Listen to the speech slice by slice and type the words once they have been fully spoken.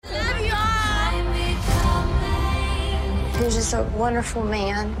was just a wonderful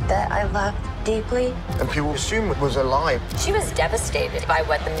man that I loved deeply. And people assumed it was a lie. She was devastated by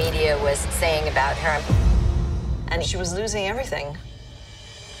what the media was saying about her. And she was losing everything.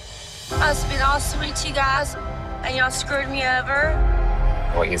 It's been awesome to meet you guys, and y'all screwed me over.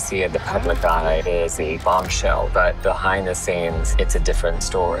 What you see in the public eye is a bombshell, but behind the scenes, it's a different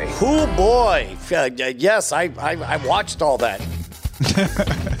story. Oh boy! Yes, I watched all that.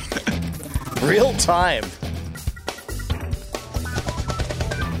 Real time.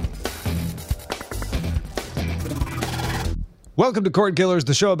 Welcome to Cordkillers,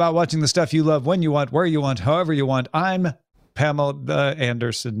 the show about watching the stuff you love when you want, where you want, however you want. I'm Pamela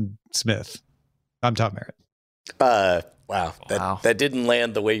Anderson Smith. I'm Tom Merritt. Wow. That didn't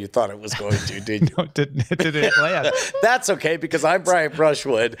land the way you thought it was going to, did you? No, it didn't land. That's okay, because I'm Brian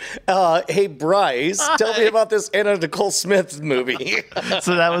Brushwood. Hey, Bryce, tell me about this Anna Nicole Smith movie.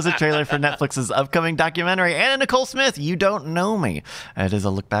 So that was a trailer for Netflix's upcoming documentary, Anna Nicole Smith, You Don't Know Me. It is a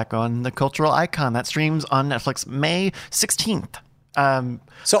look back on the cultural icon that streams on Netflix May 16th.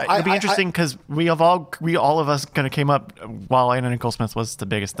 So it'll be interesting because we all of us kind of came up while Anna Nicole Smith was the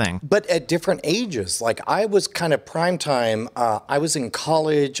biggest thing, but at different ages. Like I was kind of prime time. I was in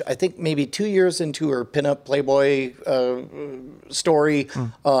college. I think maybe 2 years into her pinup Playboy story,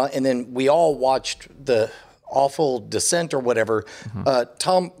 and then we all watched the awful Descent or whatever.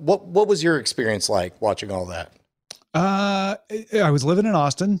 Tom, what was your experience like watching all that? I was living in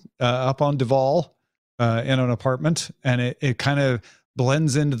Austin, up on Duval. In an apartment, and it kind of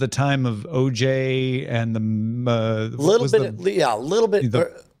blends into the time of OJ and the little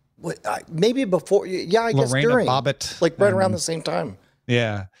bit, maybe before, I guess Lorena during, Bobbitt, like right around the same time.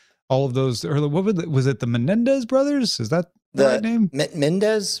 Yeah, all of those. Or was it the Menendez brothers? Is that the right name?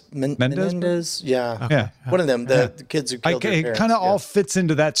 Menendez. Yeah. Okay. Yeah. One of them, the kids who killed their parents. It kind of all fits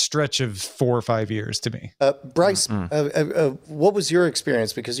into that stretch of 4 or 5 years to me. Bryce, what was your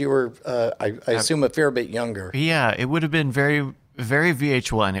experience? Because you were, I assume, a fair bit younger. Yeah, it would have been very, very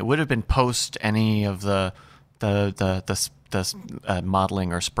VH1. It would have been post any of the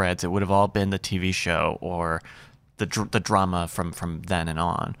modeling or spreads. It would have all been the TV show or the drama from then and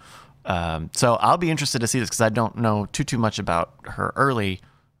on. So I'll be interested to see this because I don't know too much about her early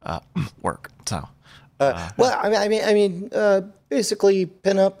work. So, basically,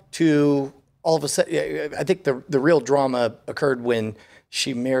 pin up to all of a sudden. I think the real drama occurred when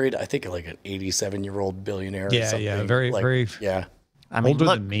she married, I think, like an 87-year-old billionaire. Yeah, or something. yeah, very, yeah. I mean, older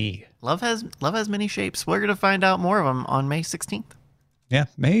than me. Love has many shapes. We're gonna find out more of them on May 16th. Yeah,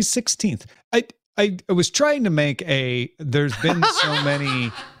 May 16th. I was trying to make there's been so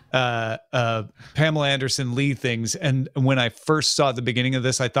many Pamela Anderson Lee things, and when I first saw the beginning of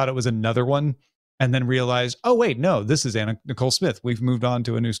this, I thought it was another one, and then realized, oh wait, no, this is Anna Nicole Smith. We've moved on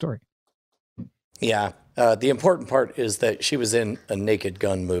to a new story. Yeah, the important part is that she was in a Naked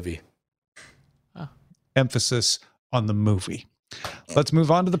Gun movie. Emphasis on the movie. Let's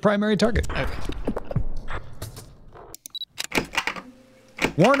move on to the primary target. Okay.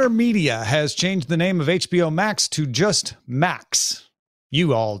 Warner Media has changed the name of HBO Max to just Max.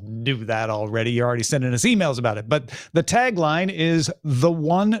 You all knew that already. You're already sending us emails about it. But the tagline is the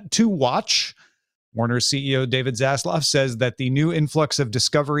one to watch. Warner's CEO David Zaslav says that the new influx of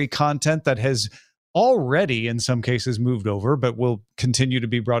Discovery content that has already, in some cases, moved over, but will continue to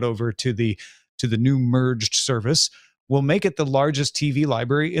be brought over to the new merged service, will make it the largest TV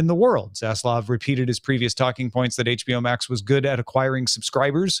library in the world. Zaslav repeated his previous talking points that HBO Max was good at acquiring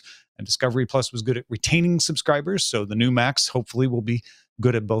subscribers and Discovery Plus was good at retaining subscribers. So the new Max hopefully will be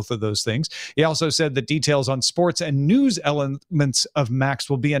good at both of those things. He also said that details on sports and news elements of Max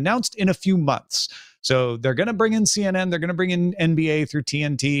will be announced in a few months. So they're going to bring in CNN, they're going to bring in NBA through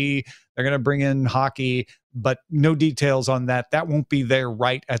TNT, they're going to bring in hockey, but no details on that. That won't be there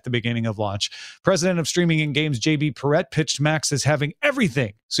right at the beginning of launch. President of Streaming and Games, JB Perrette, pitched Max as having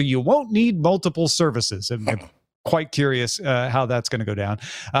everything, so you won't need multiple services. I'm quite curious how that's going to go down.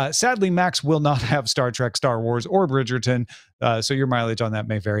 Sadly, Max will not have Star Trek, Star Wars, or Bridgerton, so your mileage on that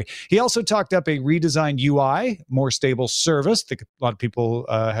may vary. He also talked up a redesigned UI, more stable service. I think a lot of people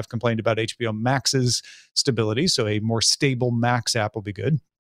have complained about HBO Max's stability, so a more stable Max app will be good.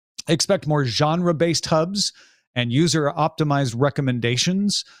 Expect more genre-based hubs and user-optimized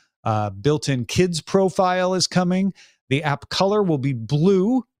recommendations. Built-in kids profile is coming. The app color will be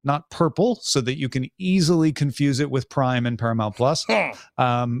blue, not purple, so that you can easily confuse it with Prime and Paramount Plus.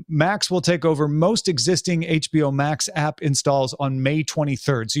 Max will take over most existing HBO Max app installs on May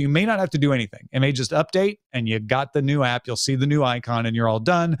 23rd. So you may not have to do anything. It may just update and you got the new app. You'll see the new icon and you're all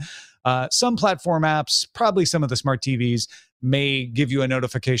done. Some platform apps, probably some of the smart TVs, may give you a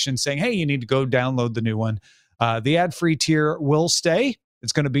notification saying, hey, you need to go download the new one. The ad-free tier will stay.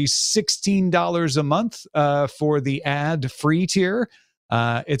 It's going to be $16 a month for the ad-free tier.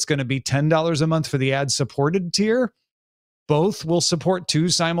 It's going to be $10 a month for the ad-supported tier. Both will support 2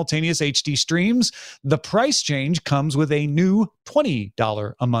 simultaneous HD streams. The price change comes with a new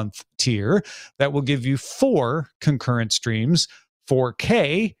 $20 a month tier that will give you 4 concurrent streams,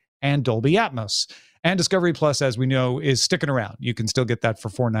 4K, and Dolby Atmos. And Discovery Plus, as we know, is sticking around. You can still get that for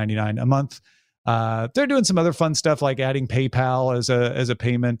 $4.99 a month. They're doing some other fun stuff like adding PayPal as a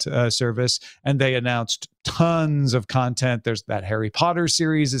payment service, and they announced tons of content. There's that Harry Potter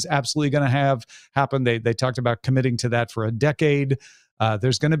series is absolutely going to happen. They talked about committing to that for a decade.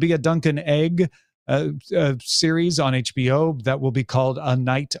 There's going to be a Duncan Egg series on HBO that will be called A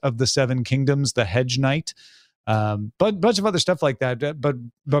Knight of the Seven Kingdoms, the Hedge Knight. But a bunch of other stuff like that.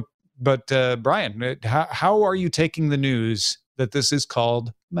 But Brian, how are you taking the news that this is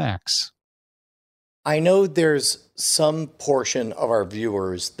called Max? I know there's some portion of our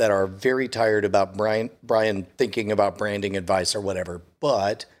viewers that are very tired about Brian thinking about branding advice or whatever,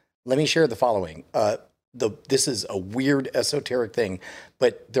 but let me share the following. This is a weird esoteric thing,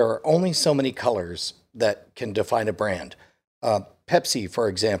 but there are only so many colors that can define a brand. Pepsi, for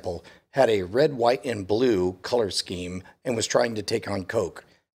example, had a red, white, and blue color scheme and was trying to take on Coke,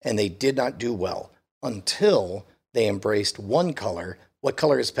 and they did not do well until they embraced one color. What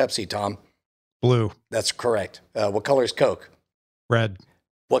color is Pepsi, Tom? Blue. That's correct. What color is Coke? Red.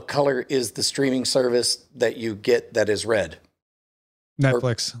 What color is the streaming service that you get that is red?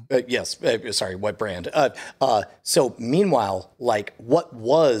 Netflix. Yes. Sorry, what brand? So meanwhile, like, what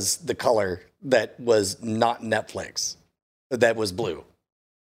was the color that was not Netflix that was blue?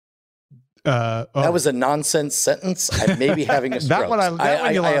 That was a nonsense sentence. I may be having a stroke.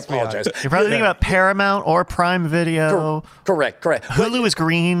 I apologize. You're probably thinking about Paramount or Prime Video. Correct. Hulu is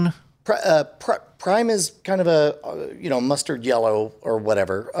green. Prime is kind of a mustard yellow or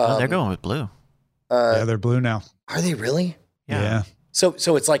whatever. They're going with blue. Yeah, they're blue now. Are they really? Yeah. So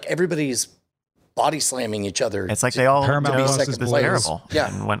it's like everybody's body slamming each other. It's like they all Paramount know Plus this is terrible.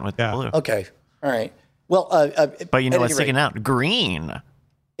 Yeah. And went with blue. Okay. All right. Well, but you know what's sticking out? Green.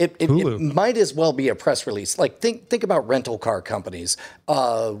 It might as well be a press release. Like think about rental car companies.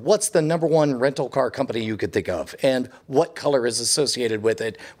 What's the number one rental car company you could think of, and what color is associated with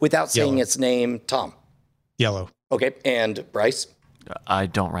it without saying its name? Tom. Yellow. Okay, and Bryce. I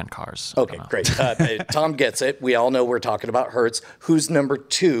don't rent cars. Okay, great. Tom gets it. We all know we're talking about Hertz. Who's number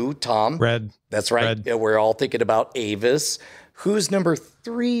 2, Tom? Red. That's right. Red. Yeah, we're all thinking about Avis. Who's number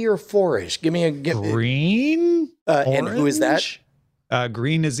 3 or 4-ish? Give me a green. And who is that?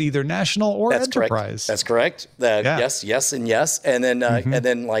 Green is either National or Enterprise. That's correct. Yes, and yes. And then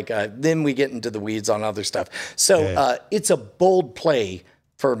then we get into the weeds on other stuff. So it's a bold play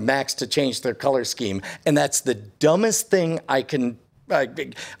for Max to change their color scheme, and that's the dumbest thing I can.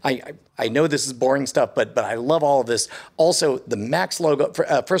 I know this is boring stuff, but I love all of this. Also, the Max logo.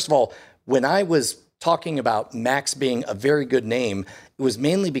 First of all, when I was talking about Max being a very good name, it was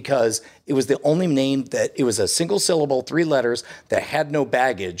mainly because it was the only name that it was a single syllable, 3 letters that had no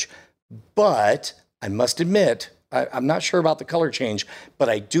baggage. But I must admit, I'm not sure about the color change, but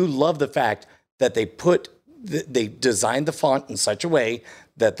I do love the fact that they designed the font in such a way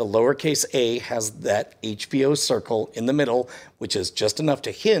that the lowercase a has that HBO circle in the middle, which is just enough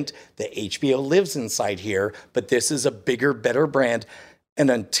to hint that HBO lives inside here, but this is a bigger, better brand. And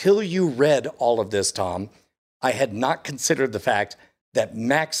until you read all of this, Tom, I had not considered the fact that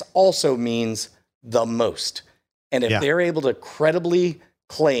Max also means the most. And if they're able to credibly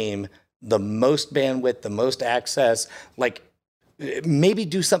claim the most bandwidth, the most access, like maybe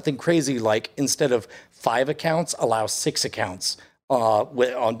do something crazy, like instead of 5 accounts, allow 6 accounts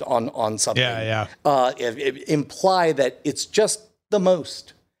on something. Imply that it's just the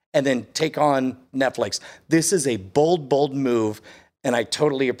most, and then take on Netflix. This is a bold move, and I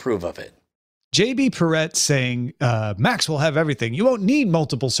totally approve of it. JB Perrette saying, Max will have everything. You won't need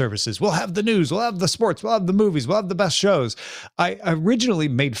multiple services. We'll have the news. We'll have the sports. We'll have the movies. We'll have the best shows. I originally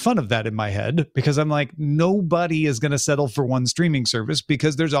made fun of that in my head because I'm like, nobody is going to settle for one streaming service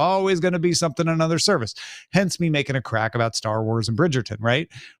because there's always going to be something on another service. Hence me making a crack about Star Wars and Bridgerton, right?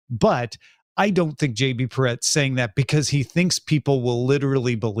 But I don't think JB Perrette's saying that because he thinks people will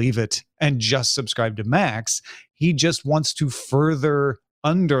literally believe it and just subscribe to Max. He just wants to further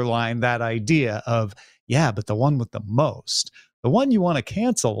underline that idea of, but the one with the most, the one you want to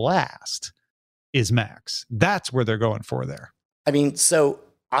cancel last is Max. That's where they're going for there. I mean, so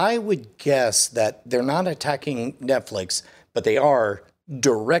I would guess that they're not attacking Netflix, but they are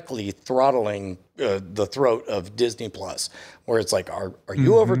directly throttling the throat of Disney Plus, where it's like, are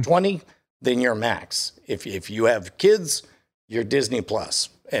you over 20? then you're Max. If you have kids, you're Disney Plus.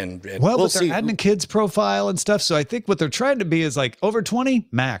 And well, we'll but they're see. adding a kid's profile and stuff. So I think what they're trying to be is like over 20,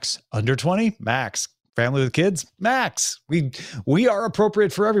 Max. Under 20, Max. Family with kids, Max. We are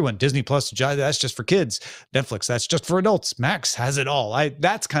appropriate for everyone. Disney Plus, that's just for kids. Netflix, that's just for adults. Max has it all.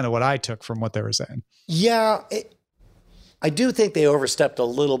 That's kind of what I took from what they were saying. Yeah, I do think they overstepped a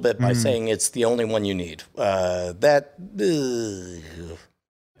little bit by saying it's the only one you need. And, I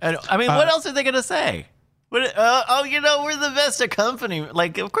mean, what else are they going to say? We're the best company.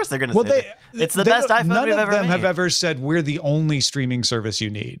 Like, of course they're going to say it's the best iPhone we've ever made. None of them have ever said we're the only streaming service you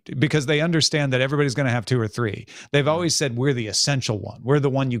need, because they understand that everybody's going to have 2 or 3. They've always said we're the essential one. We're the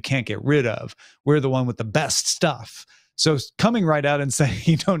one you can't get rid of. We're the one with the best stuff. So coming right out and saying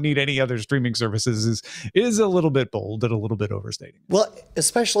you don't need any other streaming services is a little bit bold and a little bit overstating. Well,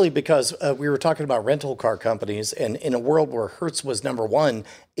 especially because we were talking about rental car companies, and in a world where Hertz was number 1,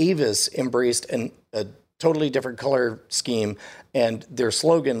 Avis embraced a totally different color scheme, and their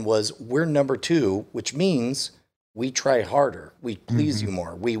slogan was, we're number 2, which means we try harder, we please you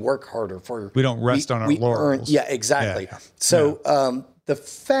more, we work harder we don't rest on our laurels. Yeah, exactly. Yeah. So the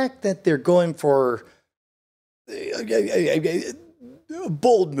fact that they're going for a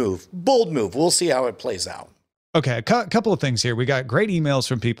bold move, we'll see how it plays out. Okay, a couple of things here. We got great emails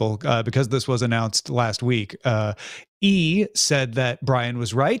from people because this was announced last week. E said that Brian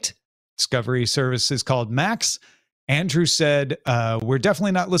was right. Discovery service is called Max. Andrew said, we're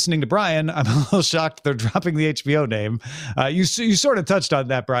definitely not listening to Brian. I'm a little shocked they're dropping the HBO name. You sort of touched on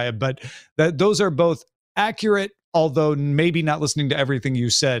that, Brian, but those are both accurate, although maybe not listening to everything you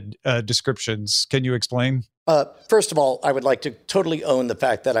said, descriptions. Can you explain? First of all, I would like to totally own the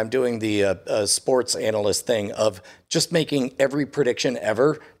fact that I'm doing the sports analyst thing of just making every prediction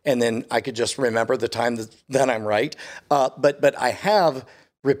ever, and then I could just remember the time that I'm right. But I have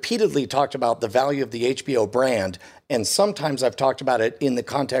repeatedly talked about the value of the HBO brand, and sometimes I've talked about it in the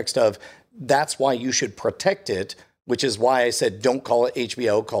context of that's why you should protect it, which is why I said don't call it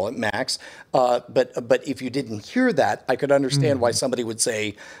HBO, call it Max. But if you didn't hear that, I could understand why somebody would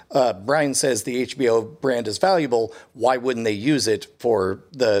say, Brian says the HBO brand is valuable, why wouldn't they use it for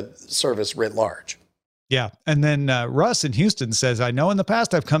the service writ large? Yeah. And then Russ in Houston says, I know in the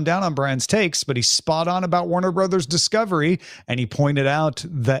past I've come down on Brian's takes, but he's spot on about Warner Brothers Discovery. And he pointed out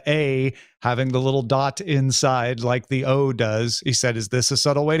the A having the little dot inside like the O does. He said, is this a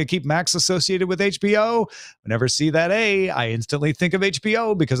subtle way to keep Max associated with HBO? Whenever I see that A, I instantly think of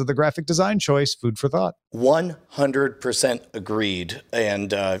HBO because of the graphic design choice. Food for thought. 100% agreed.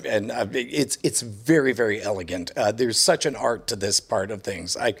 And it's very, very elegant. There's such an art to this part of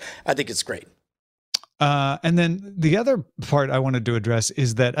things. I think it's great. And then the other part I wanted to address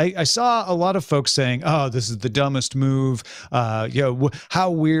is that I saw a lot of folks saying, oh, this is the dumbest move.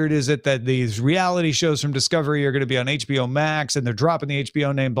 How weird is it that these reality shows from Discovery are going to be on HBO Max and they're dropping the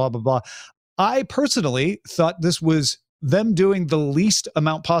HBO name, blah, blah, blah. I personally thought this was them doing the least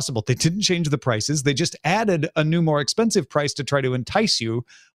amount possible. They didn't change the prices. They just added a new, more expensive price to try to entice you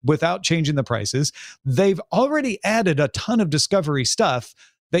without changing the prices. They've already added a ton of Discovery stuff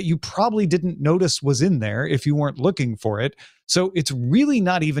that you probably didn't notice was in there if you weren't looking for it. So it's really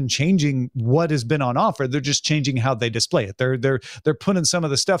not even changing what has been on offer. They're just changing how they display it. They're putting some of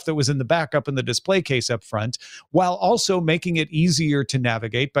the stuff that was in the backup in the display case up front, while also making it easier to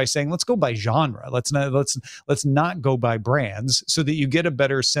navigate by saying, let's go by genre. Let's not go by brands, so that you get a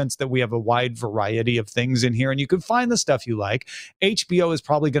better sense that we have a wide variety of things in here and you can find the stuff you like. HBO is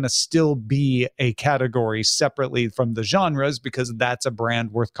probably going to still be a category separately from the genres because that's a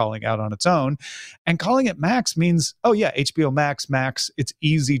brand worth calling out on its own. And calling it Max means, oh yeah, HBO Max. It's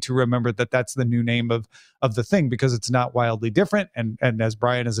easy to remember that that's the new name of the thing because it's not wildly different. And as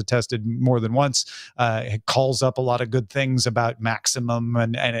Brian has attested more than once, it calls up a lot of good things about Maximum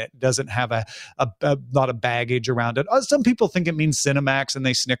and it doesn't have a lot of baggage around it. Some people think it means Cinemax and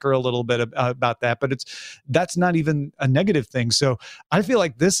they snicker a little bit about that, but that's not even a negative thing. So I feel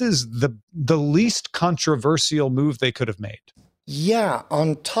like this is the least controversial move they could have made. Yeah.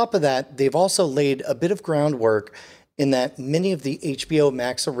 On top of that, they've also laid a bit of groundwork in that many of the HBO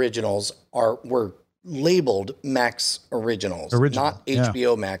Max originals were labeled Max Originals, not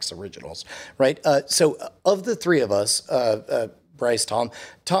HBO Max Originals, right? So of the three of us, Bryce, Tom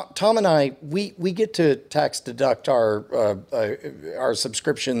and I, we get to tax deduct our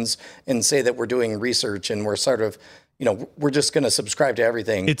subscriptions and say that we're doing research and we're sort of, we're just going to subscribe to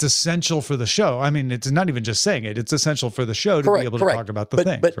everything. It's essential for the show. I mean, it's not even just saying it. It's essential for the show to be able to talk about the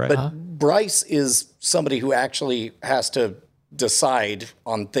things, right? But Bryce is somebody who actually has to decide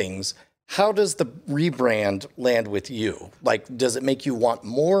on things. How does the rebrand land with you? Like, does it make you want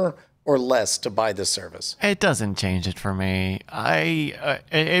more or less to buy this service? It doesn't change it for me.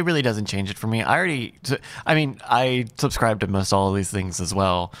 It really doesn't change it for me. I subscribe to most all of these things as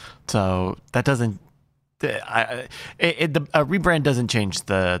well, so that doesn't. A rebrand doesn't change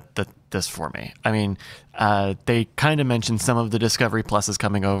this for me. I mean, they kind of mentioned some of the Discovery Plus is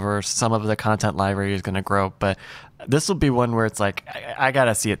coming over, some of the content library is going to grow, but this will be one where it's like I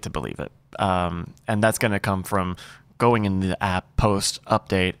gotta see it to believe it, and that's going to come from going in the app post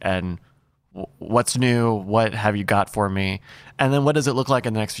update and what's new, what have you got for me, and then what does it look like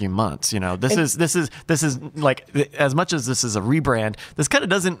in the next few months. This is like, as much as this is a rebrand, this kind of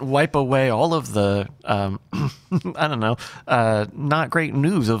doesn't wipe away all of the I don't know, not great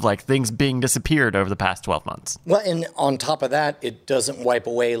news of like things being disappeared over the past 12 months. Well, and on top of that, it doesn't wipe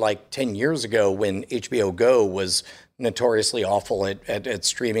away like 10 years ago when HBO Go was notoriously awful at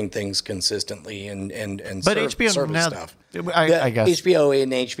streaming things consistently and but HBO service now, stuff. I guess HBO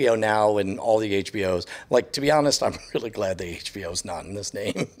and HBO Now and all the HBOs. Like, to be honest, I'm really glad the HBO's not in this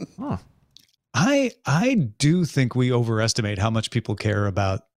name. Huh. I do think we overestimate how much people care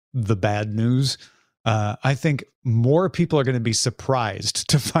about the bad news. I think more people are going to be surprised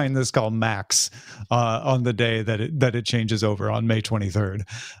to find this called Max on the day that it changes over on May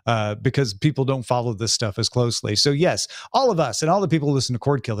 23rd, because people don't follow this stuff as closely. So yes, all of us and all the people who listen to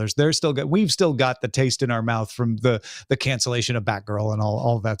Cordkillers, we've still got the taste in our mouth from the cancellation of Batgirl and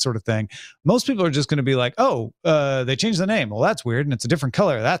all that sort of thing. Most people are just going to be like, oh, they changed the name. Well, that's weird, and it's a different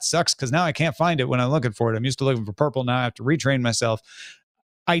color. That sucks because now I can't find it when I'm looking for it. I'm used to looking for purple. Now I have to retrain myself.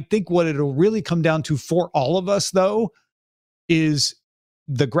 I think what it'll really come down to for all of us, though, is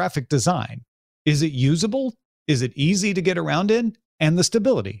the graphic design. Is it usable? Is it easy to get around in? And the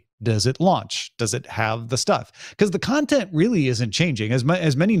stability. Does it launch? Does it have the stuff? Because the content really isn't changing.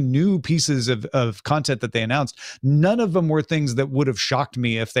 As many new pieces of content that they announced, none of them were things that would have shocked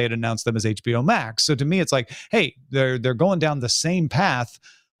me if they had announced them as HBO Max. So to me, it's like, hey, they're going down the same path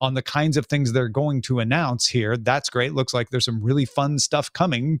on the kinds of things they're going to announce here. That's great. Looks like there's some really fun stuff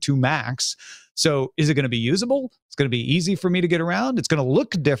coming to Max. So is it going to be usable? It's going to be easy for me to get around. It's going to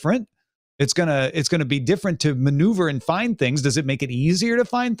look different. It's going to be different to maneuver and find things. Does it make it easier to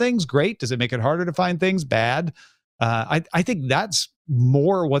find things? Great. Does it make it harder to find things? Bad. I think that's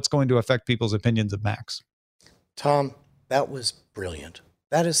more what's going to affect people's opinions of Max. Tom, that was brilliant.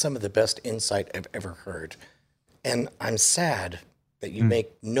 That is some of the best insight I've ever heard. And I'm sad that you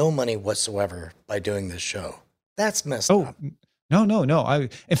make no money whatsoever by doing this show. That's messed up. No.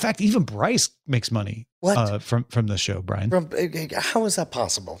 In fact, even Bryce makes money from the show, Brian. How is that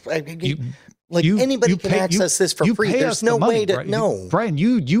possible? Anybody can access this for free. There's no way to know. Brian,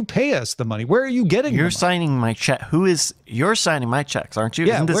 you pay us the money. Where are you getting? You're signing my check. You're signing my checks, aren't you?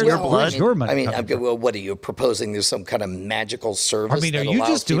 Yeah, isn't this your blood? Your money. I mean, what are you proposing? There's some kind of magical service. I mean, are you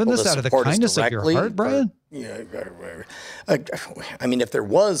just doing this out of the kindness of your heart, Brian? I mean, if there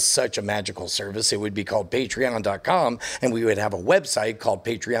was such a magical service, it would be called patreon.com, and we would have a website called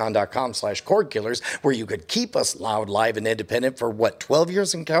patreon.com/Cordkillers where you could keep us loud, live, and independent for 12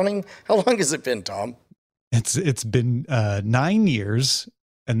 years and counting? How long has it been, Tom? It's been 9 years,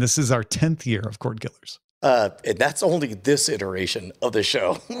 and this is our 10th year of Cordkillers. And that's only this iteration of the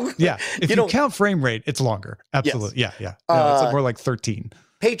show. Yeah. If you count frame rate, it's longer. Absolutely. Yes. Yeah. No, it's more like 13.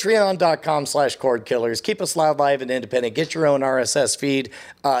 Patreon.com/Cordkillers. Keep us loud, live, and independent. Get your own RSS feed.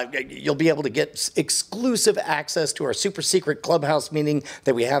 You'll be able to get exclusive access to our super secret clubhouse meeting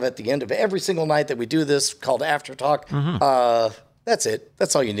that we have at the end of every single night that we do this, called After Talk. Mm-hmm. That's it.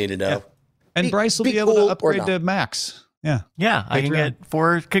 That's all you need to know. Yeah. And Bryce will be able to upgrade to Max. Yeah. Yeah, I can get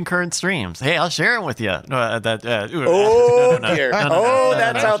 4 concurrent streams. Hey, I'll share them with you. That's out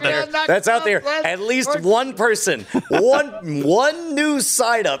there. That's out there. At least one person, one new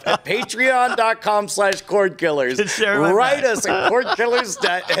sign up at patreon.com/Cordkillers. Write us at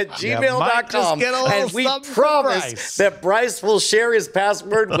cordkillers@gmail.com. And we promise that Bryce will share his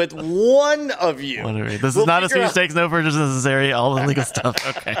password with one of you. This is not a sweepstakes, no purchase necessary, all the legal stuff.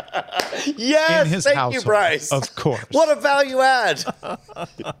 Okay. Yes, thank you, Bryce. Of course. What a value add.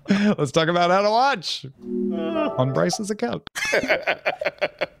 Let's talk about how to watch on Bryce's account.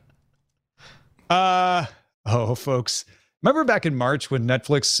 Folks, remember back in March when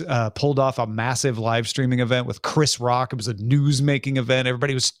Netflix pulled off a massive live streaming event with Chris Rock? It was a news-making event.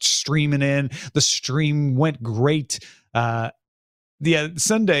 Everybody was streaming in. The stream went great. Sunday,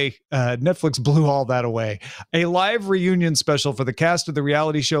 Netflix blew all that away. A live reunion special for the cast of the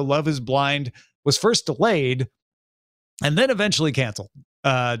reality show Love is Blind was first delayed and then eventually canceled.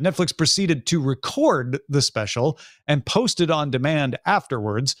 Netflix proceeded to record the special and post it on demand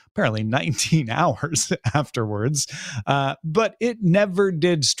afterwards, apparently 19 hours afterwards, but it never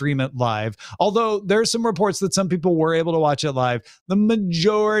did stream it live. Although there are some reports that some people were able to watch it live. The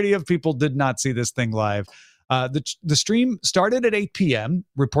majority of people did not see this thing live. The stream started at 8 p.m.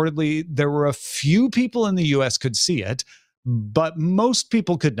 Reportedly, there were a few people in the U.S. could see it, but most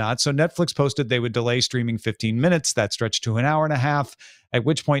people could not. So Netflix posted they would delay streaming 15 minutes. That stretched to an hour and a half, at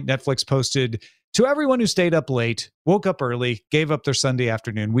which point Netflix posted, to everyone who stayed up late, woke up early, gave up their Sunday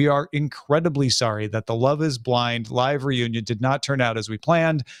afternoon, we are incredibly sorry that the Love is Blind live reunion did not turn out as we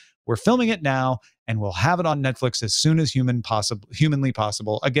planned. We're filming it now, and we'll have it on Netflix as soon as humanly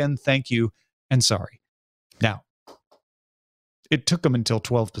possible. Again, thank you and sorry. Now, it took them until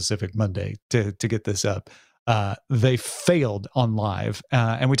 12 Pacific Monday to get this up. They failed on live.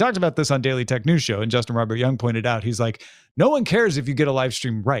 And we talked about this on Daily Tech News Show, and Justin Robert Young pointed out, he's like, no one cares if you get a live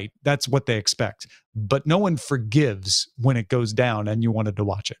stream right. That's what they expect. But no one forgives when it goes down and you wanted to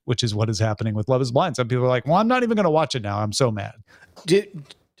watch it, which is what is happening with Love is Blind. Some people are like, well, I'm not even going to watch it now. I'm so mad.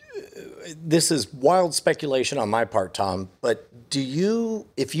 This is wild speculation on my part, Tom, but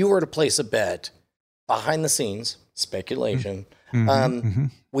if you were to place a bet behind the scenes, speculation,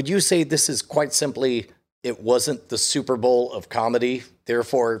 would you say this is quite simply, it wasn't the Super Bowl of comedy,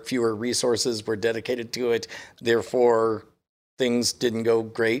 therefore fewer resources were dedicated to it, therefore things didn't go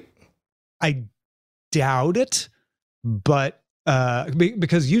great? I doubt it, but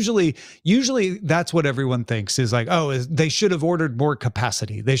because usually that's what everyone thinks is like, they should have ordered more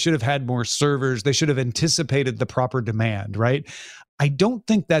capacity. They should have had more servers. They should have anticipated the proper demand, right? I don't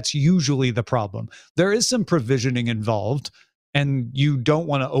think that's usually the problem. There is some provisioning involved, and you don't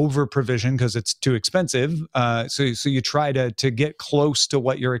want to over provision because it's too expensive. So you try to get close to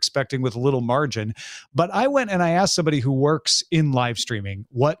what you're expecting with a little margin. But I went and I asked somebody who works in live streaming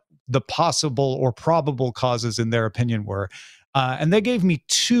what the possible or probable causes in their opinion were. And they gave me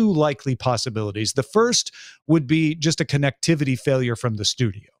two likely possibilities. The first would be just a connectivity failure from the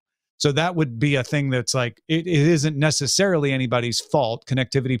studio. So that would be a thing that's like, it isn't necessarily anybody's fault.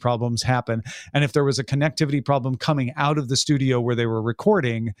 Connectivity problems happen. And if there was a connectivity problem coming out of the studio where they were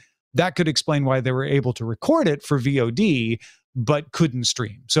recording, that could explain why they were able to record it for VOD, but couldn't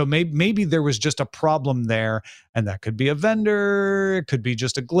stream. So maybe there was just a problem there, and that could be a vendor, it could be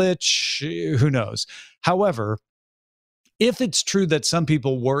just a glitch, who knows. However, if it's true that some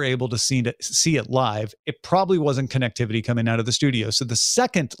people were able to see it live, it probably wasn't connectivity coming out of the studio. So the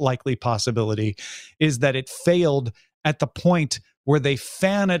second likely possibility is that it failed at the point where they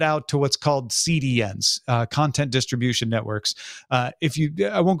fan it out to what's called CDNs, content distribution networks. I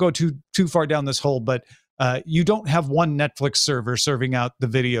won't go too far down this hole, but you don't have one Netflix server serving out the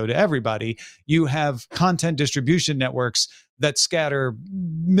video to everybody. You have content distribution networks that scatter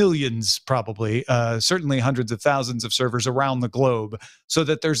millions, probably, certainly hundreds of thousands of servers around the globe, so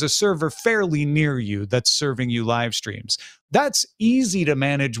that there's a server fairly near you that's serving you live streams. That's easy to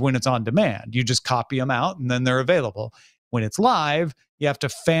manage when it's on demand. You just copy them out and then they're available. When it's live, you have to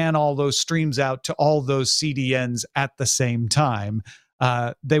fan all those streams out to all those CDNs at the same time.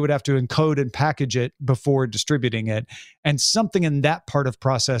 They would have to encode and package it before distributing it. And something in that part of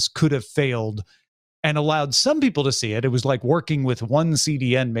process could have failed and allowed some people to see it. It was like working with one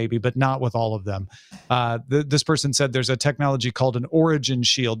CDN maybe, but not with all of them. This person said there's a technology called an origin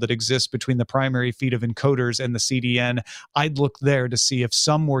shield that exists between the primary feed of encoders and the CDN. I'd look there to see if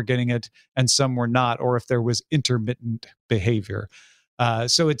some were getting it and some were not, or if there was intermittent behavior.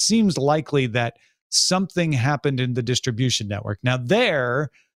 So it seems likely that something happened in the distribution network. Now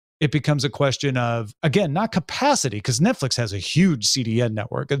there, it becomes a question of, again, not capacity, because Netflix has a huge CDN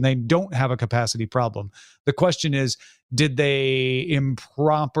network and they don't have a capacity problem. The question is, did they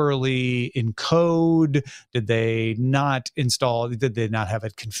improperly encode? Did they not install? Did they not have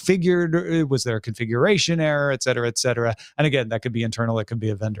it configured? Was there a configuration error, et cetera, et cetera? And again, that could be internal. It could be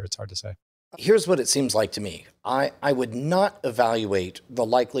a vendor. It's hard to say. Here's what it seems like to me. I would not evaluate the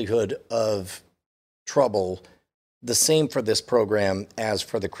likelihood of trouble the same for this program as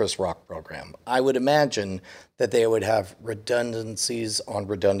for the Chris Rock program. I would imagine that they would have redundancies on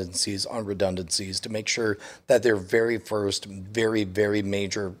redundancies on redundancies to make sure that their very first, very, very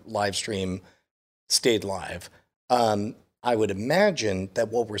major live stream stayed live. I would imagine that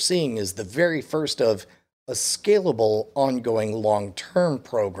what we're seeing is the very first of a scalable, ongoing, long-term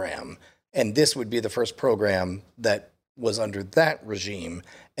program. And this would be the first program that was under that regime,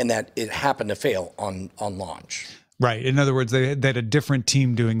 and that it happened to fail on launch. Right. In other words, they had a different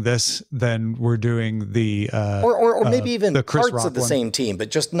team doing this than we're doing the or maybe even Chris parts Rock of the one. same team, but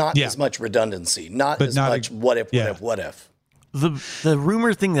just not as much redundancy, not as much what if. The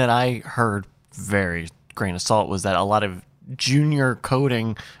rumor thing that I heard, very grain of salt, was that a lot of junior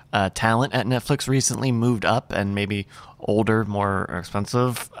coding talent at Netflix recently moved up, and maybe older, more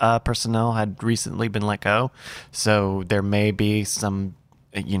expensive personnel had recently been let go. So there may be some,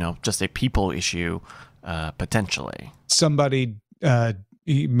 just a people issue potentially. Somebody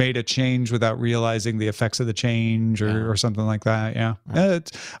he made a change without realizing the effects of the change or something like that. Yeah.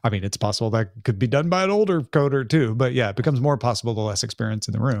 It's possible that could be done by an older coder too, but yeah, it becomes more possible the less experience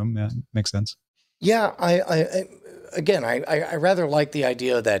in the room. Yeah, makes sense. Yeah. I rather like the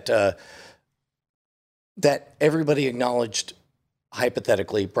idea that, that everybody acknowledged,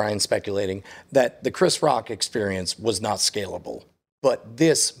 hypothetically, Brian speculating, that the Chris Rock experience was not scalable, but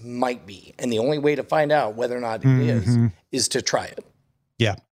this might be. And the only way to find out whether or not it is to try it.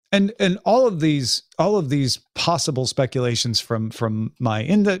 Yeah. And all of these possible speculations from my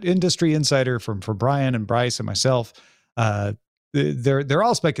industry insider, from Brian and Bryce and myself, they're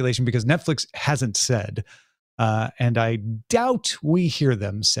all speculation because Netflix hasn't said, and I doubt we hear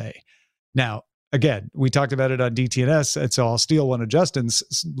them say. Now, again, we talked about it on DTNS, and so I'll steal one of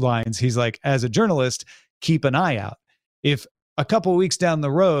Justin's lines. He's like, as a journalist, keep an eye out. If a couple of weeks down the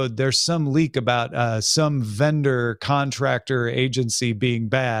road, there's some leak about some vendor, contractor, agency being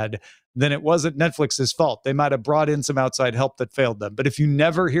bad, then it wasn't Netflix's fault. They might have brought in some outside help that failed them. But if you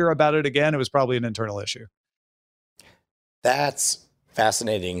never hear about it again, it was probably an internal issue. That's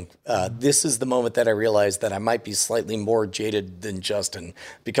fascinating. This is the moment that I realized that I might be slightly more jaded than Justin,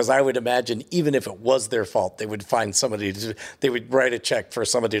 because I would imagine even if it was their fault, they would find somebody they would write a check for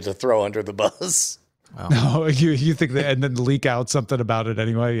somebody to throw under the bus. Wow. No, you think that, and then leak out something about it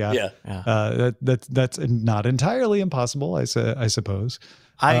anyway. Yeah. That's not entirely impossible, I suppose.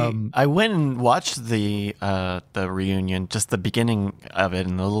 I went and watched the reunion, just the beginning of it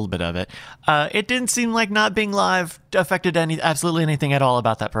and a little bit of it. It didn't seem like not being live affected absolutely anything at all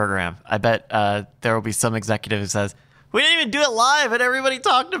about that program. I bet there will be some executive who says, we didn't even do it live and everybody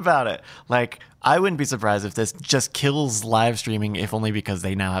talked about it. Like, I wouldn't be surprised if this just kills live streaming, if only because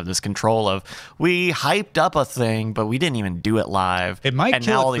they now have this control of, we hyped up a thing, but we didn't even do it live. It might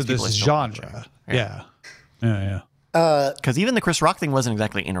kill it for this genre. Yeah. Because even the Chris Rock thing wasn't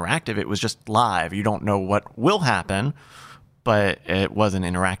exactly interactive. It was just live. You don't know what will happen, but it wasn't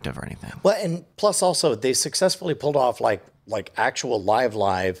interactive or anything. Well, and plus also they successfully pulled off like actual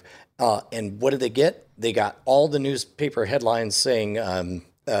live. And what did they get? They got all the newspaper headlines saying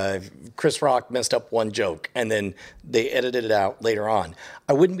Chris Rock messed up one joke, and then they edited it out later on.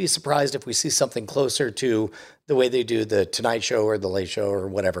 I wouldn't be surprised if we see something closer to the way they do the Tonight Show or the Late Show or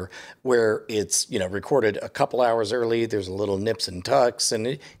whatever, where it's, recorded a couple hours early. There's a little nips and tucks, and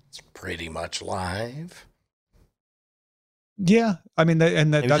it's pretty much live. Yeah, I mean,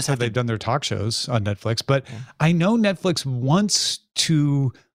 that's how they've done their talk shows on Netflix. But I know Netflix wants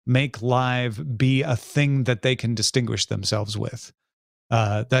to make live be a thing that they can distinguish themselves with.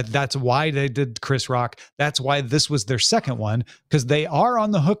 That's why they did Chris Rock. That's why this was their second one, because they are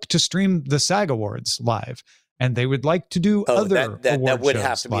on the hook to stream the SAG Awards live, and they would like to do other that would shows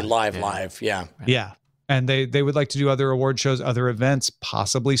have to be live. Yeah. And they would like to do other award shows, other events,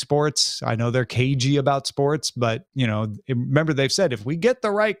 possibly sports. I know they're cagey about sports, but remember they've said if we get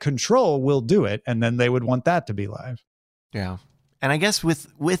the right control, we'll do it, and then they would want that to be live. Yeah. And I guess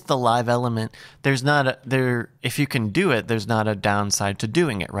with the live element, if you can do it, there's not a downside to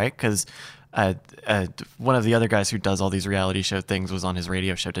doing it, right? Because one of the other guys who does all these reality show things was on his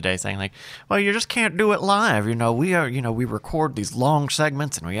radio show today saying like, well, you just can't do it live. We record these long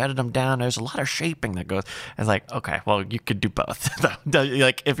segments and we edit them down. There's a lot of shaping that goes. It's like, okay, well, you could do both.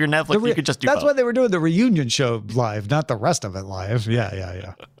 Like if you're Netflix, you could just do both. That's why they were doing the reunion show live, not the rest of it live.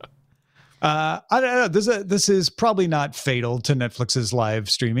 Yeah. I don't know. This is probably not fatal to Netflix's live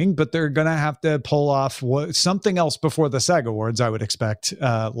streaming, but they're going to have to pull off something else before the SAG Awards, I would expect,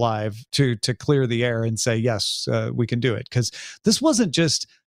 live to clear the air and say, yes, we can do it. Because this wasn't just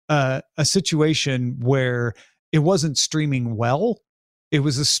a situation where it wasn't streaming well. It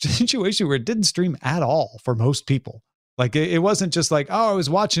was a situation where it didn't stream at all for most people. Like it wasn't just like, oh, I was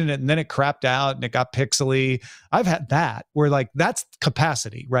watching it and then it crapped out and it got pixely. I've had that where like that's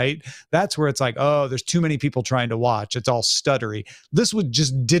capacity, right? That's where it's like, oh, there's too many people trying to watch. It's all stuttery. This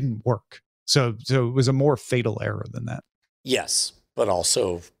just didn't work. So it was a more fatal error than that. Yes, but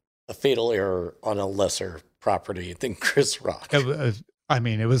also a fatal error on a lesser property than Chris Rock.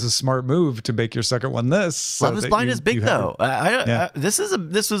 It was a smart move to make your second one this. Love is Blind is big though. This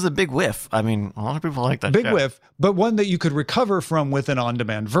was a big whiff. I mean, a lot of people like that big show. Whiff, but one that you could recover from with an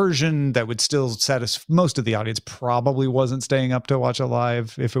on-demand version that would still satisfy most of the audience. Probably wasn't staying up to watch it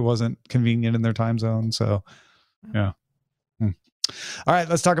live if it wasn't convenient in their time zone. So, yeah. All right,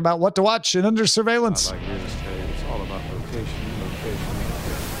 let's talk about what to watch in Under Surveillance. Like real estate, it's all about location.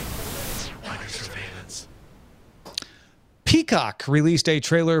 Under Surveillance. Peacock released a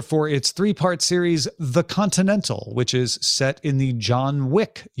trailer for its 3-part series, The Continental, which is set in the John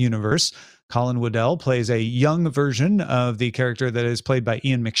Wick universe. Colin Waddell plays a young version of the character that is played by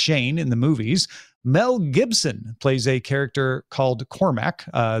Ian McShane in the movies. Mel Gibson plays a character called Cormac,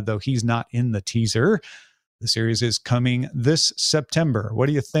 though he's not in the teaser. The series is coming this September. What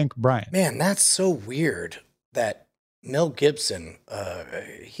do you think, Brian? Man, that's so weird that Mel Gibson,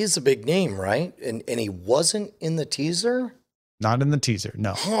 he's a big name, right? And he wasn't in the teaser? Not in the teaser,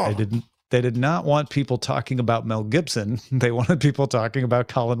 no. Huh. They did not want people talking about Mel Gibson. They wanted people talking about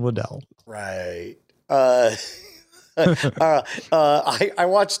Colin Waddell. Right. I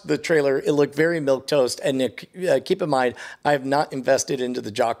watched the trailer. It looked very milquetoast. And keep in mind, I have not invested into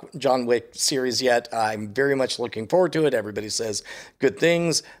the John Wick series yet. I'm very much looking forward to it. Everybody says good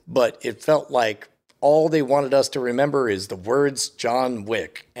things, but it felt like all they wanted us to remember is the words John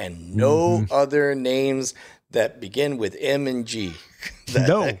Wick and no other names that begin with M and G.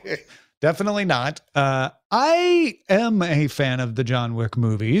 No, definitely not. I am a fan of the John Wick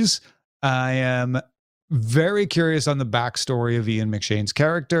movies. I am very curious on the backstory of Ian McShane's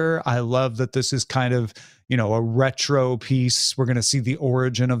character. I love that this is kind of, a retro piece. We're going to see the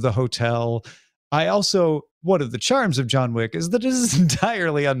origin of the hotel. I also, one of the charms of John Wick is that it is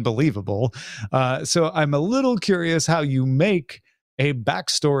entirely unbelievable. So I'm a little curious how you make a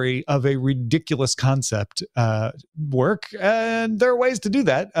backstory of a ridiculous concept work. And there are ways to do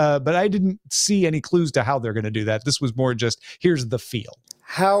that. But I didn't see any clues to how they're going to do that. This was more just, here's the feel.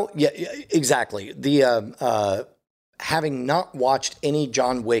 Yeah, exactly. The having not watched any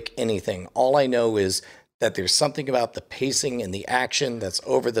John Wick anything, all I know is that there's something about the pacing and the action that's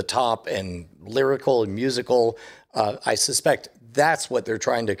over the top and lyrical and musical. I suspect that's what they're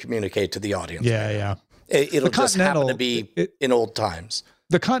trying to communicate to the audience. Yeah. It'll just happen to be in old times.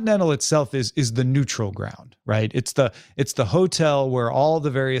 The Continental itself is the neutral ground, right? It's the hotel where all the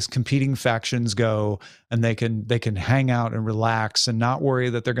various competing factions go, and they can hang out and relax and not worry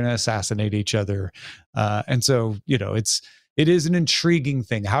that they're going to assassinate each other. And so, it is an intriguing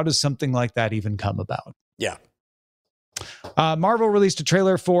thing. How does something like that even come about? Yeah. Marvel released a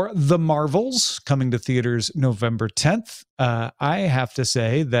trailer for The Marvels, coming to theaters November 10th. I have to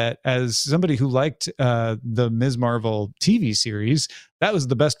say that as somebody who liked the Ms. Marvel TV series, that was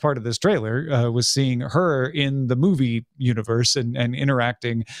the best part of this trailer, was seeing her in the movie universe and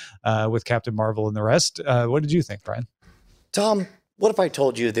interacting with Captain Marvel and the rest. What did you think, Brian? Tom, what if I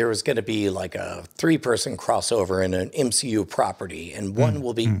told you there was going to be like a 3-person crossover in an MCU property, and one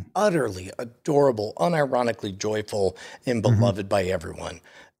will be utterly adorable, unironically joyful, and beloved by everyone?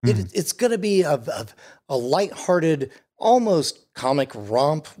 It's going to be a lighthearted, almost comic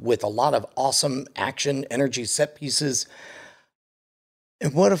romp with a lot of awesome action, energy, set pieces.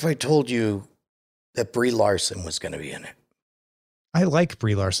 And what if I told you that Brie Larson was going to be in it? I like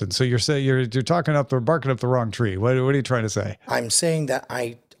Brie Larson. So you're saying you're talking up or barking up the wrong tree. What are you trying to say? I'm saying that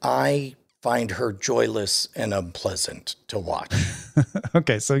I find her joyless and unpleasant to watch.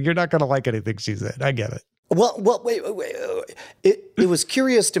 Okay, so you're not going to like anything she said. I get it. Well, wait. It was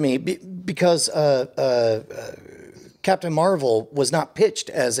curious to me because Captain Marvel was not pitched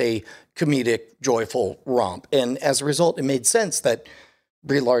as a comedic, joyful romp, and as a result, it made sense that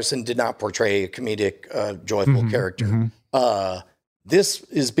Brie Larson did not portray a comedic, joyful character. This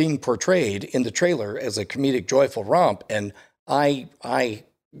is being portrayed in the trailer as a comedic, joyful romp, and I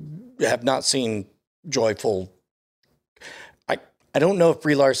have not seen joyful. I don't know if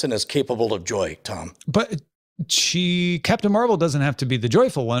Brie Larson is capable of joy, Tom. But Captain Marvel doesn't have to be the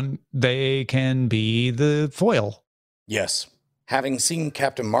joyful one. They can be the foil. Yes. Having seen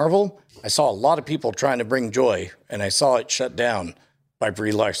Captain Marvel, I saw a lot of people trying to bring joy, and I saw it shut down by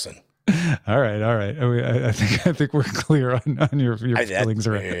Brie Larson. All right. I think we're clear on your feelings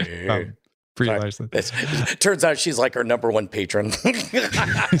around Brie Larson. Turns out she's like our number one patron.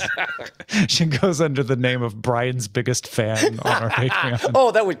 She goes under the name of Brian's biggest fan on our Patreon.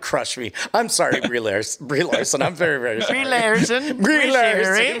 Oh, that would crush me. I'm sorry, Brie Larson. I'm very, very sorry. Brie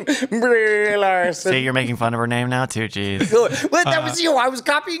Larson. See, you're making fun of her name now too. Jeez. But that was you. I was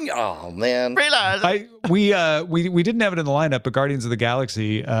copying. Oh man. Brie Larson. We didn't have it in the lineup, but Guardians of the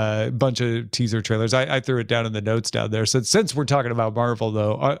Galaxy, a bunch of teaser trailers. I threw it down in the notes down there. So since we're talking about Marvel,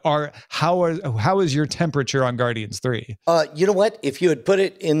 though, how is your temperature on Guardians 3? You know what? If you had put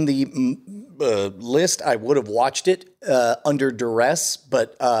it in the list, I would have watched it under duress.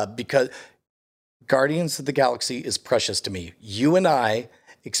 But because Guardians of the Galaxy is precious to me, you and I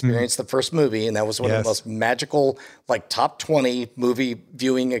experienced the first movie, and that was one of the most magical, like top 20 movie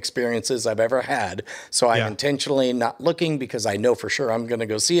viewing experiences I've ever had. So I'm intentionally not looking because I know for sure I'm going to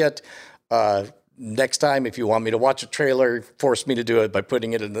go see it. Next time, if you want me to watch a trailer, force me to do it by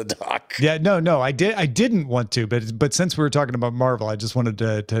putting it in the doc. Yeah, no, I didn't want to, but since we were talking about Marvel, I just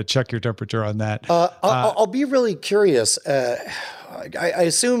wanted to check your temperature on that. I'll be really curious. I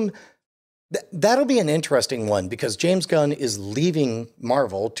assume that'll be an interesting one because James Gunn is leaving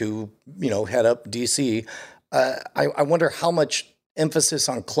Marvel to, head up DC. I wonder how much emphasis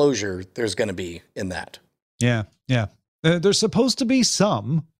on closure there's going to be in that. Yeah. There's supposed to be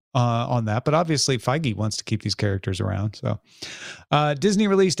some on that, but obviously Feige wants to keep these characters around. So Disney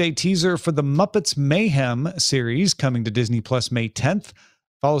released a teaser for the Muppets Mayhem series coming to Disney Plus May 10th.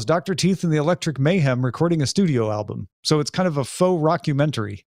 Follows Dr. Teeth and the Electric Mayhem recording a studio album. So it's kind of a faux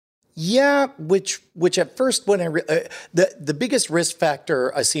rockumentary. Yeah, which at first when the biggest risk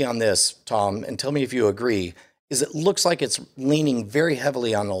factor I see on this, Tom, and tell me if you agree, is it looks like it's leaning very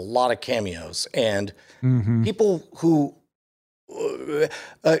heavily on a lot of cameos and people who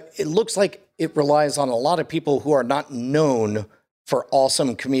it looks like it relies on a lot of people who are not known for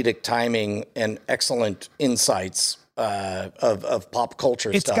awesome comedic timing and excellent insights of pop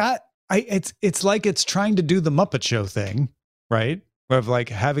culture stuff. It's like it's trying to do the Muppet Show thing, right? Of like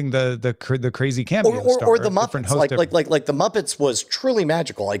having the crazy cameo or the Muppets, like the Muppets was truly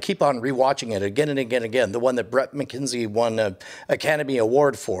magical. I keep on rewatching it again and again and again. The one that Brett McKenzie won an Academy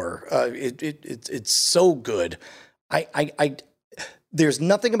Award for. It's so good. There's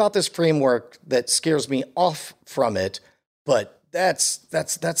nothing about this framework that scares me off from it, but that's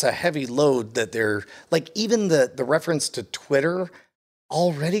a heavy load that they're like. Even the reference to Twitter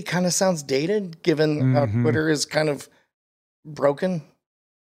already kind of sounds dated, given how Twitter is kind of broken.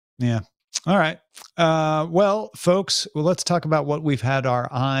 Yeah. All right. Well, folks, let's talk about what we've had our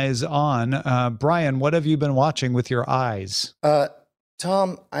eyes on. Brian, what have you been watching with your eyes?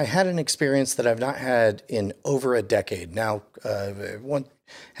 Tom, I had an experience that I've not had in over a decade. Now,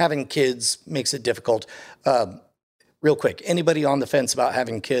 having kids makes it difficult. Real quick, anybody on the fence about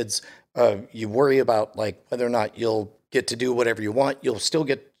having kids, you worry about like whether or not you'll get to do whatever you want. You'll still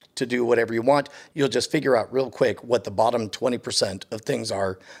get to do whatever you want. You'll just figure out real quick what the bottom 20% of things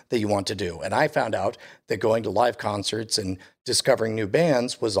are that you want to do. And I found out that going to live concerts and discovering new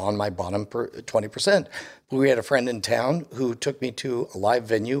bands was on my bottom 20%. We had a friend in town who took me to a live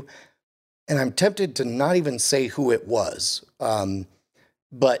venue, and I'm tempted to not even say who it was.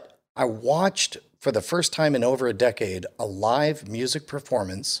 But I watched for the first time in over a decade a live music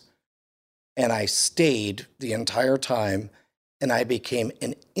performance, and I stayed the entire time. And I became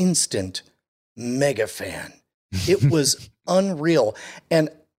an instant mega fan. It was unreal. And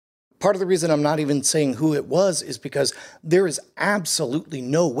part of the reason I'm not even saying who it was is because there is absolutely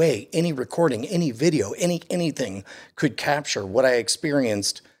no way any recording, any video, anything could capture what I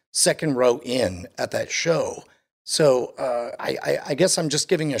experienced second row in at that show. So I guess I'm just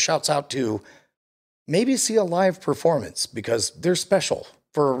giving a shouts out to maybe see a live performance because they're special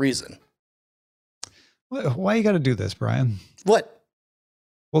for a reason. Why you got to do this, Brian? What?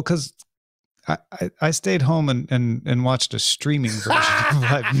 Well, because I stayed home and watched a streaming version of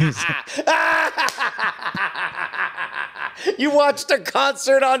live music. You watched a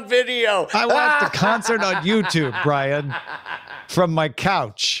concert on video. I watched a concert on YouTube, Brian, from my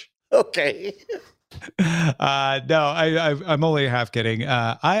couch. Okay. No, I'm only half kidding.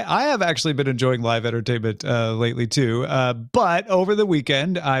 I have actually been enjoying live entertainment lately too. But over the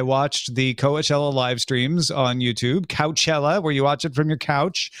weekend, I watched the Coachella live streams on YouTube, Couchella, where you watch it from your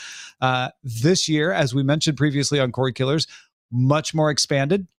couch. This year, as we mentioned previously on Cordkillers, much more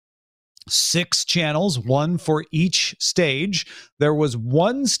expanded. 6 channels, one for each stage. There was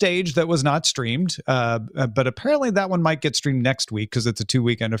one stage that was not streamed, but apparently that one might get streamed next week because it's a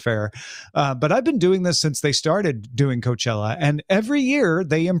 2-weekend affair. But I've been doing this since they started doing Coachella, and every year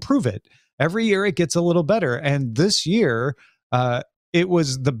they improve it. Every year it gets a little better. And this year, it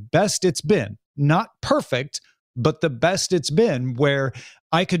was the best it's been. Not perfect, but the best it's been, where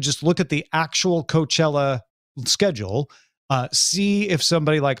I could just look at the actual Coachella schedule, see if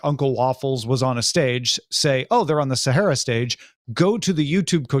somebody like Uncle Waffles was on a stage, say, oh, they're on the Sahara stage, go to the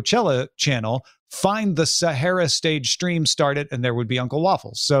YouTube Coachella channel, find the Sahara stage stream, start it, and there would be Uncle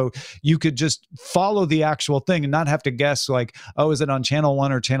Waffles. So you could just follow the actual thing and not have to guess like, oh, is it on channel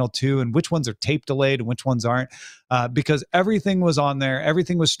 1 or channel 2? And which ones are tape delayed and which ones aren't? Because everything was on there.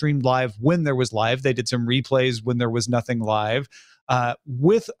 Everything was streamed live when there was live. They did some replays when there was nothing live.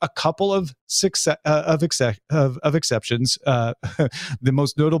 with a couple of exceptions. The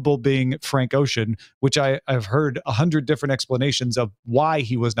most notable being Frank Ocean, which I've heard 100 different explanations of why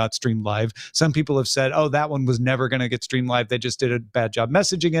he was not streamed live. Some people have said, oh, that one was never going to get streamed live. They just did a bad job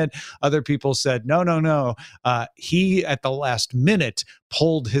messaging it. Other people said, no. He, at the last minute,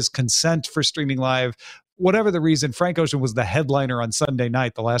 pulled his consent for streaming live. Whatever the reason, Frank Ocean was the headliner on Sunday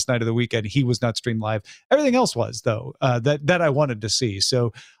night, the last night of the weekend. He was not streamed live. Everything else was, though, that I wanted to see.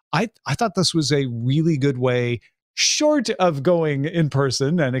 So I thought this was a really good way, short of going in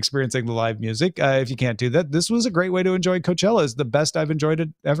person and experiencing the live music. If you can't do that, this was a great way to enjoy Coachella. It's the best I've enjoyed it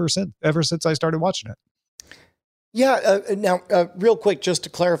ever since I started watching it. Yeah. Now, real quick, just to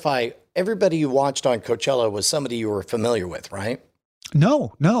clarify, everybody you watched on Coachella was somebody you were familiar with, right?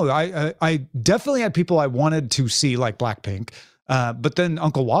 No. I definitely had people I wanted to see, like Blackpink. But then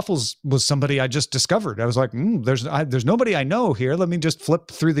Uncle Waffles was somebody I just discovered. I was like, there's nobody I know here. Let me just flip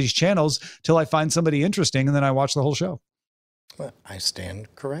through these channels till I find somebody interesting, and then I watch the whole show. Well, I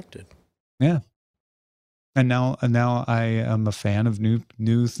stand corrected. Yeah. And now I am a fan of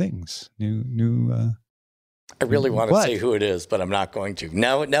new things. I really want to say who it is, but I'm not going to.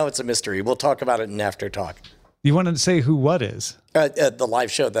 Now it's a mystery. We'll talk about it in After Talk. You wanted to say who what is? The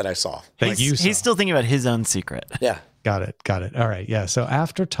live show that I saw. He's still thinking about his own secret. Yeah. Got it. All right. Yeah. So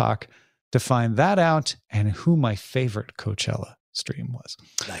After Talk to find that out and who my favorite Coachella stream was.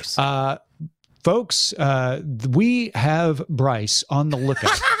 Nice. Folks, we have Bryce on the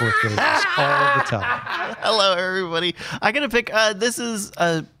lookout for things all the time. Hello, everybody. I got to pick. This is,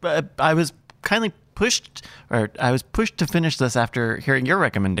 I was pushed to finish this after hearing your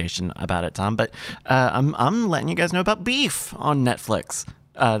recommendation about it, Tom. But I'm letting you guys know about Beef on Netflix.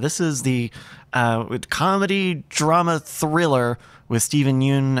 This is the comedy drama thriller with Steven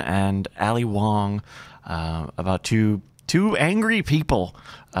Yeun and Ali Wong about two angry people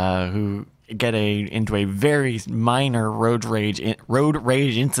who get into a very minor road rage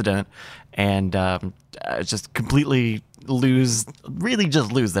incident and just completely lose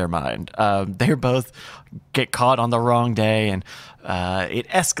their mind. They both get caught on the wrong day, and it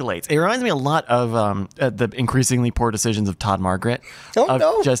escalates. It reminds me a lot of the increasingly poor decisions of Todd Margaret.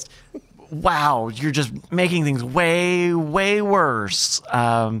 Just wow, you're just making things way, way worse.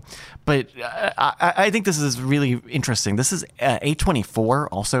 But I think this is really interesting. This is A24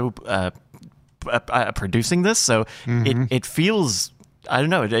 also producing this, so it feels, I don't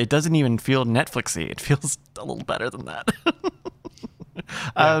know, it doesn't even feel Netflixy. It feels a little better than that.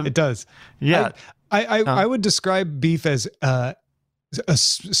 It does. Yeah. I would describe Beef as a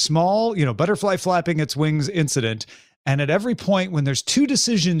small, butterfly flapping its wings incident. And at every point when there's two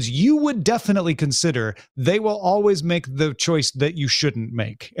decisions you would definitely consider, they will always make the choice that you shouldn't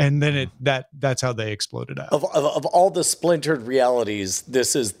make. And then that's how they exploded out. Of all the splintered realities,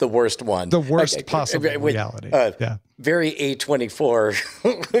 this is the worst one. The worst possible reality. Very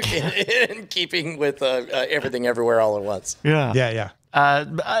A24 in keeping with Everything Everywhere All at Once. Yeah.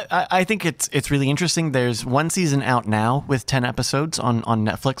 I think it's really interesting. There's one season out now with 10 episodes on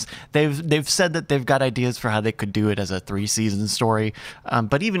Netflix. They've said that they've got ideas for how they could do it as a 3-season story.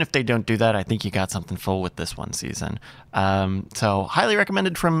 But even if they don't do that, I think you got something full with this one season. So highly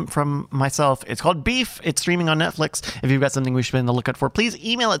recommended from myself. It's called Beef. It's streaming on Netflix. If you've got something we should be on the lookout for, please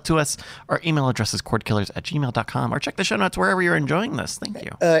email it to us. Our email address is cordkillers@gmail.com, or check the show notes wherever you're enjoying this. Thank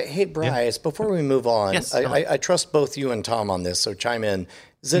you. Hey, Bryce, before we move on, Yes, I trust both you and Tom on this, so chime in.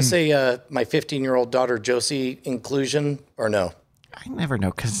 Is this my 15-year-old daughter Josie inclusion or no? I never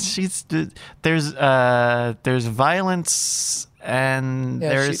know, because there's violence and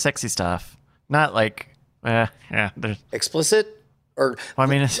there's sexy stuff. Not like there's explicit or I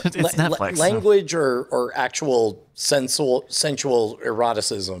mean it's Netflix. Language or actual sensual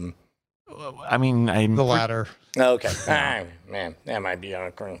eroticism. I mean, the latter. Okay. Man, that might be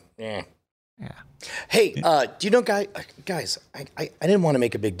awkward. Yeah. Hey, do you know, guys? I didn't want to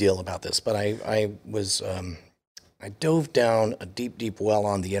make a big deal about this, but I dove down a deep well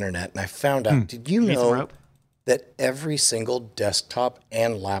on the internet, and I found out. Did you know that every single desktop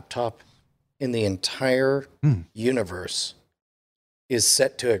and laptop in the entire universe is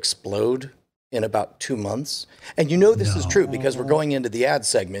set to explode in about 2 months? And this is true because we're going into the ad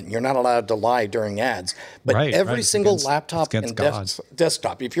segment, and you're not allowed to lie during ads. But every single laptop and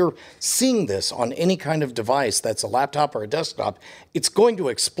desktop, if you're seeing this on any kind of device that's a laptop or a desktop, it's going to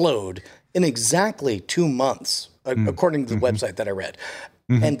explode in exactly 2 months, according to the website that I read.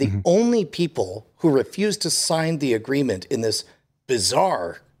 And the only people who refused to sign the agreement in this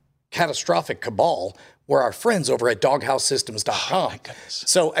bizarre, catastrophic cabal were our friends over at doghousesystems.com. Oh, my goodness.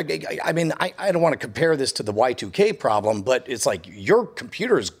 So, I mean, I don't want to compare this to the Y2K problem, but it's like your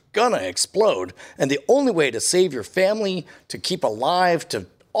computer's gonna explode. And the only way to save your family, to keep alive, to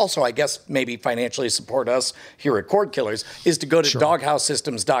also, I guess, maybe financially support us here at Cordkillers, is to go to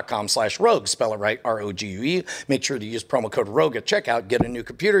doghousesystems.com/rogue. Spell it right, ROGUE. Make sure to use promo code ROGUE at checkout. Get a new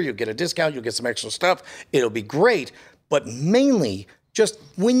computer. You'll get a discount. You'll get some extra stuff. It'll be great. But mainly, just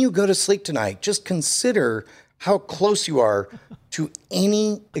when you go to sleep tonight, just consider how close you are to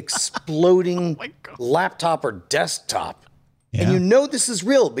any exploding laptop or desktop. Yeah. And you know this is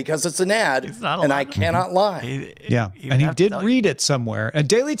real because it's an ad, and I cannot lie. Yeah, and he did read it somewhere. A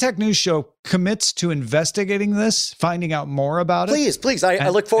Daily Tech News Show commits to investigating this, finding out more about it. Please. I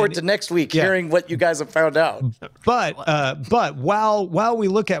look forward to next week hearing what you guys have found out. But while we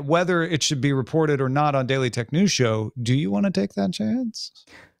look at whether it should be reported or not on Daily Tech News Show, do you want to take that chance?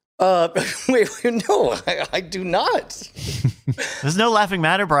 Wait, no, I do not. There's no laughing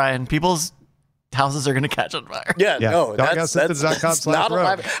matter, Brian. People's houses are going to catch on fire. Yeah. No, that's not a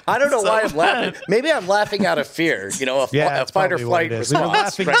laugh. I don't know why I'm laughing. Maybe I'm laughing out of fear. A fight or flight response. You're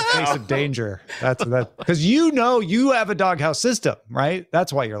laughing in the face of danger. That's because you have a doghouse system, right?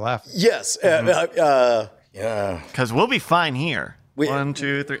 That's why you're laughing. Yes. Yeah. Because we'll be fine here. 1,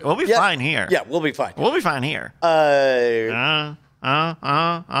 2, 3. We'll be fine here. Yeah, we'll be fine. We'll be fine here. Yeah.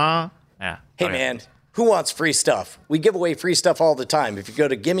 Hey, Okay. man. Who wants free stuff? We give away free stuff all the time. If you go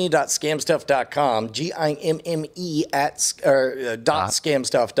to gimme.scamstuff.com,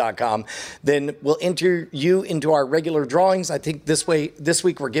 GIMME.scamstuff.com, then we'll enter you into our regular drawings. I think this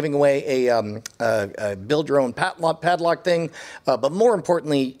week we're giving away a build your own padlock thing. But more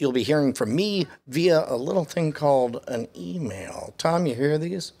importantly, you'll be hearing from me via a little thing called an email. Tom, you hear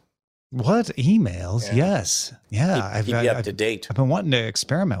these? What emails? Yeah. Yes. Yeah. Keep you up to date. I've been wanting to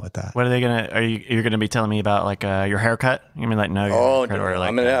experiment with that. What are they gonna? You're gonna be telling me about like your haircut? You mean like no? Oh, no, or, like,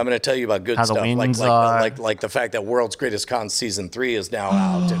 I'm gonna tell you about good how the stuff, wings are. like the fact that World's Greatest Con season 3 is now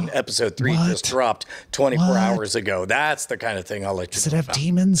out, and episode 3 just dropped 24 hours ago. That's the kind of thing I'll let you. Does it have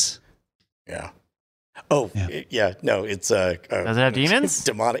demons? Yeah. Oh, yeah. No, it's does it have demons?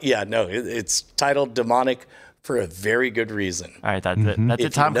 Demonic. Yeah, no, it's titled Demonic for a very good reason. All right, that's a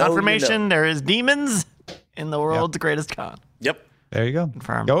Tom confirmation. There is demons in the World's Greatest Con. Yep. There you go.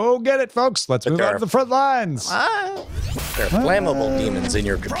 Confirmed. Go get it, folks. Let's move on to the front lines. There are flammable demons in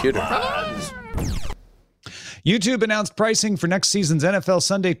your computer. YouTube announced pricing for next season's NFL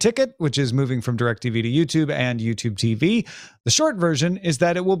Sunday Ticket, which is moving from DirecTV to YouTube and YouTube TV. The short version is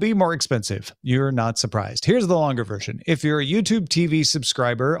that it will be more expensive. You're not surprised. Here's the longer version. If you're a YouTube TV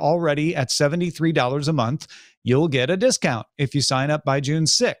subscriber already at $73 a month, you'll get a discount if you sign up by June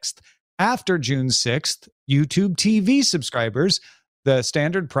 6th. After June 6th, YouTube TV subscribers, the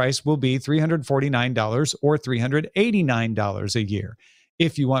standard price will be $349 or $389 a year.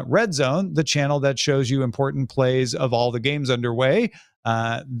 If you want Red Zone, the channel that shows you important plays of all the games underway,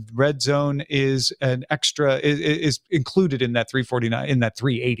 Red Zone is an extra is included in that $349 in that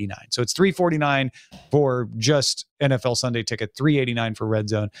 $389. So it's $349 for just NFL Sunday Ticket, $389 for Red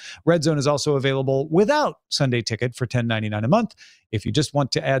Zone. Red Zone is also available without Sunday Ticket for $10.99 a month. If you just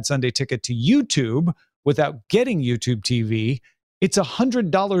want to add Sunday Ticket to YouTube without getting YouTube TV, it's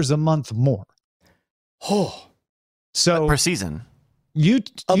 $100 a month more. Oh, so per season.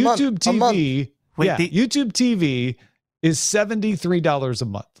 YouTube TV. Wait, YouTube TV is $73 a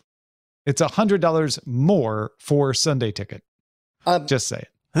month. It's $100 more for Sunday Ticket. Just say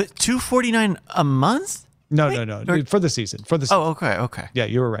it. $249 a month? No, for the season. For the season. Oh, okay. Yeah,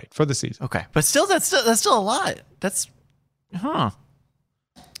 you were right. For the season. Okay, but still, that's still a lot. That's,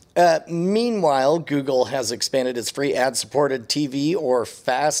 Meanwhile, Google has expanded its free ad-supported TV or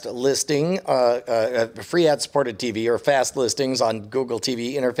fast listing, free ad-supported TV or fast listings on Google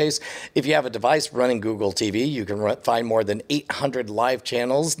TV interface. If you have a device running Google TV, you can find more than 800 live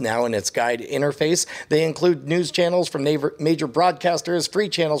channels now in its guide interface. They include news channels from major broadcasters, free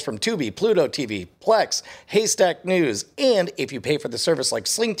channels from Tubi, Pluto TV, Plex, Haystack News, and if you pay for the service like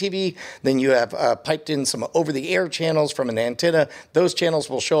Sling TV, then you have piped in some over-the-air channels from an antenna. Those channels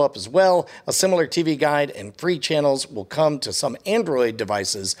will show up as well. A similar TV guide and free channels will come to some Android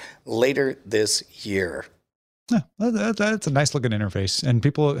devices later this year. Yeah, that's a nice looking interface. And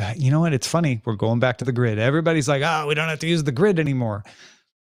people, you know what? It's funny. We're going back to the grid. Everybody's like, we don't have to use the grid anymore.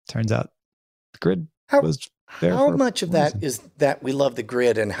 Turns out the grid was there. How much of that is that we love the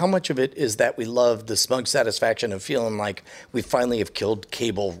grid, and how much of it is that we love the smug satisfaction of feeling like we finally have killed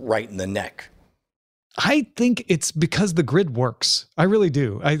cable right in the neck? I think it's because the grid works. I really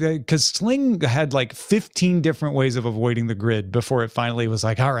do. Because Sling had like 15 different ways of avoiding the grid before it finally was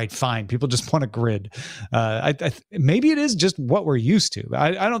like, all right, fine. People just want a grid. Maybe it is just what we're used to.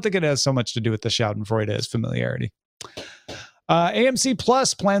 I don't think it has so much to do with the Schadenfreude as familiarity. AMC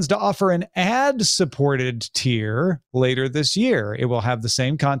Plus plans to offer an ad-supported tier later this year. It will have the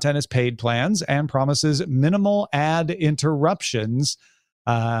same content as paid plans and promises minimal ad interruptions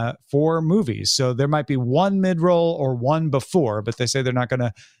for movies. So there might be one mid-roll or one before, but they say they're not going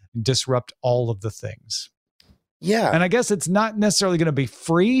to disrupt all of the things. Yeah. And I guess it's not necessarily going to be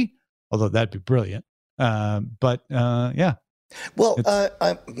free, although that'd be brilliant. Yeah. Well,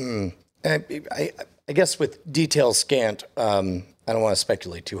 I guess with details scant, I don't want to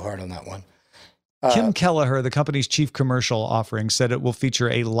speculate too hard on that one. Kim Kelleher, the company's chief commercial offering, said it will feature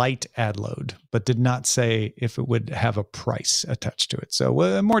a light ad load, but did not say if it would have a price attached to it.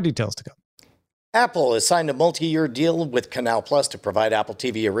 So more details to come. Apple has signed a multi-year deal with Canal Plus to provide Apple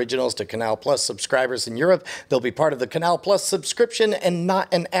TV originals to Canal Plus subscribers in Europe. They'll be part of the Canal Plus subscription and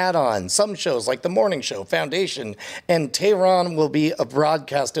not an add-on. Some shows like The Morning Show, Foundation, and Tehran will be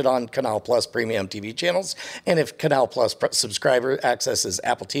broadcasted on Canal Plus premium TV channels. And if Canal Plus subscriber accesses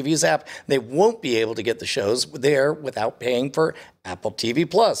Apple TV's app, they won't be able to get the shows there without paying for Apple TV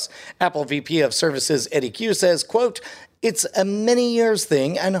Plus. Apple VP of Services Eddie Q says, quote, "It's a many years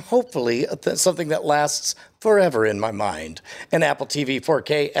thing and hopefully something that lasts forever in my mind." And Apple TV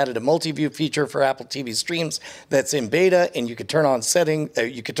 4K added a multi-view feature for Apple TV streams that's in beta, and you can turn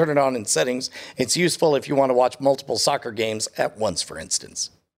it on in settings. It's useful if you want to watch multiple soccer games at once, for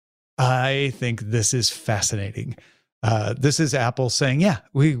instance. I think this is fascinating. This is Apple saying, yeah,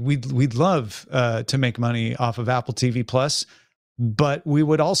 we'd love to make money off of Apple TV Plus, but we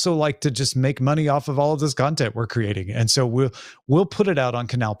would also like to just make money off of all of this content we're creating. And so we'll put it out on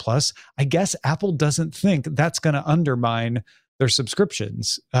Canal Plus. I guess Apple doesn't think that's going to undermine their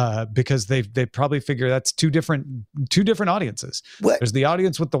subscriptions because they probably figure that's two different audiences. What? There's the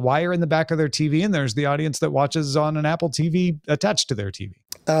audience with the wire in the back of their TV, and there's the audience that watches on an Apple TV attached to their TV.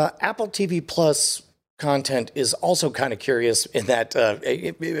 Apple TV Plus content is also kind of curious in that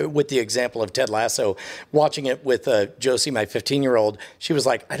with the example of Ted Lasso, watching it with Josie, my 15-year-old, she was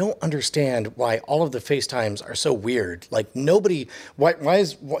like, I don't understand why all of the FaceTimes are so weird. Like why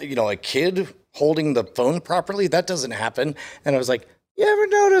is a kid holding the phone properly? That doesn't happen. And I was like, you ever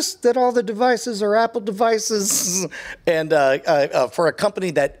notice that all the devices are Apple devices? And for a company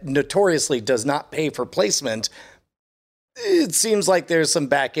that notoriously does not pay for placement, it seems like there's some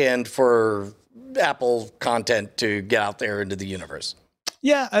back end for Apple content to get out there into the universe.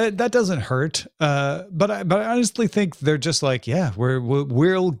 Yeah, that doesn't hurt. But I honestly think they're just like, yeah,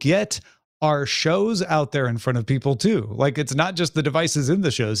 we'll get our shows out there in front of people too. Like, it's not just the devices in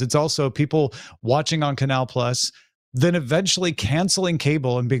the shows. It's also people watching on Canal Plus, then eventually canceling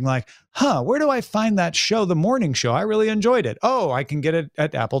cable and being like, where do I find that show? The Morning Show. I really enjoyed it. Oh, I can get it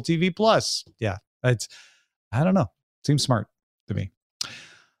at Apple TV Plus. Yeah, I don't know. Seems smart to me.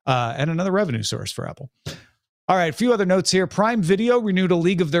 And another revenue source for Apple. All right, a few other notes here. Prime Video renewed A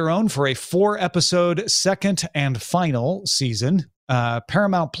League of Their Own for a 4-episode second and final season.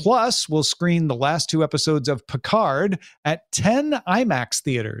 Paramount Plus will screen the last 2 episodes of Picard at 10 IMAX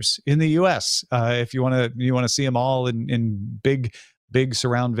theaters in the U.S. If you want to see them all in big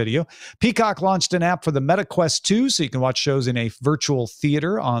surround video. Peacock launched an app for the Meta Quest 2, so you can watch shows in a virtual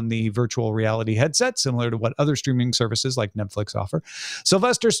theater on the virtual reality headset, similar to what other streaming services like Netflix offer.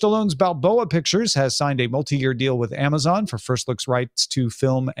 Sylvester Stallone's Balboa Pictures has signed a multi-year deal with Amazon for first looks rights to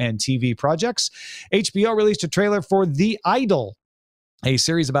film and TV projects. HBO released a trailer for The Idol, a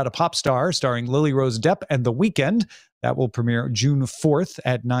series about a pop star starring Lily Rose Depp and The Weeknd. That will premiere June 4th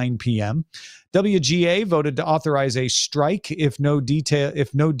at 9 p.m. WGA voted to authorize a strike if no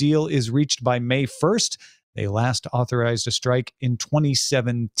deal is reached by May 1st. They last authorized a strike in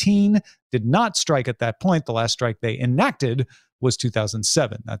 2017, did not strike at that point. The last strike they enacted was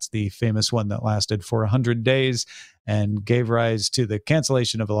 2007. That's the famous one that lasted for 100 days and gave rise to the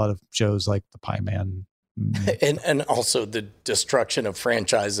cancellation of a lot of shows like The Pie Man. And also the destruction of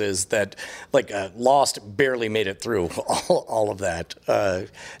franchises that, like Lost, barely made it through all of that.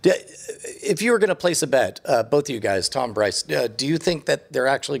 If you were going to place a bet, both of you guys, Tom, Bryce, do you think that they're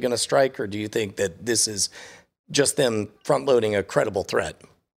actually going to strike, or do you think that this is just them front-loading a credible threat?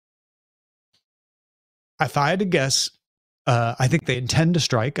 If I had to guess, I think they intend to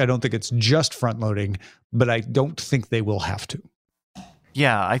strike. I don't think it's just front-loading, but I don't think they will have to.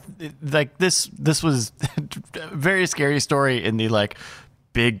 Yeah, this was a very scary story in the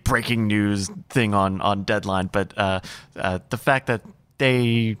big breaking news thing on Deadline, but the fact that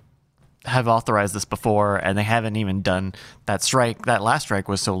they have authorized this before, and they haven't even done that strike. That last strike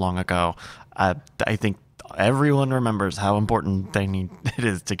was so long ago. I think everyone remembers how important it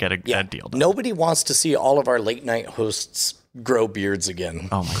is to get a deal done. Nobody wants to see all of our late night hosts grow beards again.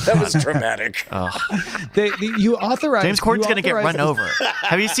 Oh my God. That was dramatic. You authorized James Corden's going to get run over.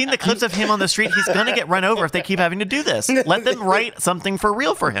 Have you seen the clips of him on the street? He's going to get run over if they keep having to do this. Let them write something for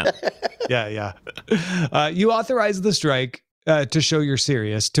real for him. Yeah. You authorized the strike to show you're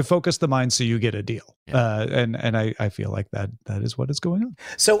serious, to focus the mind so you get a deal. And I feel like that is what is going on.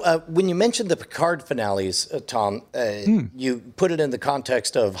 So when you mentioned the Picard finales, Tom, you put it in the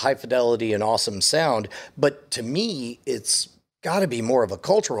context of high fidelity and awesome sound. But to me, it's got to be more of a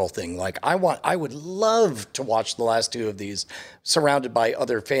cultural thing. Like I would love to watch the last two of these surrounded by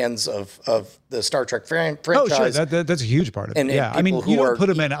other fans of the Star Trek franchise. Oh, sure. That's a huge part of it. Yeah. I mean, you don't put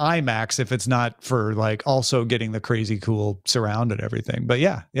them in IMAX if it's not for like also getting the crazy cool surround and everything. But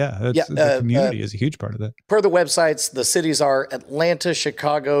the community is a huge part of that. Per the websites, the cities are Atlanta,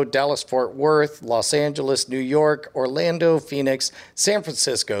 Chicago, Dallas, Fort Worth, Los Angeles, New York, Orlando, Phoenix, San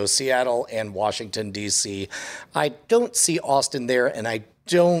Francisco, Seattle, and Washington, D.C. I don't see Austin there, and I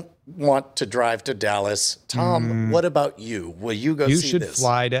don't want to drive to Dallas. Tom, what about you? Will you go see this? You should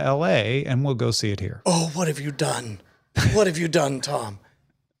fly to L.A. and we'll go see it here. Oh, what have you done? What have you done, Tom?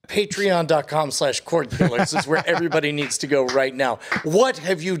 Patreon.com/Cordkillers is where everybody needs to go right now. What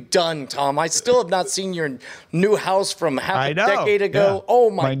have you done, Tom? I still have not seen your new house from half a decade ago. Yeah. Oh,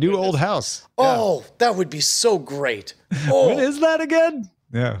 my new old house. Oh, that would be so great. Oh. What is that again?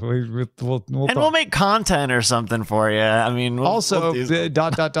 Yeah, we'll we'll make content or something for you. I mean, also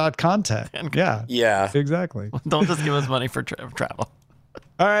content. Yeah, exactly. Don't just give us money for travel.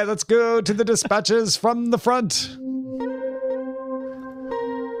 All right, let's go to the dispatches from the front.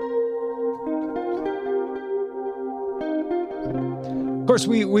 Of course,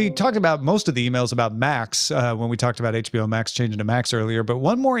 we talked about most of the emails about Max when we talked about HBO Max changing to Max earlier, but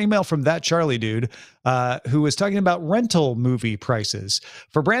one more email from that Charlie dude who was talking about rental movie prices.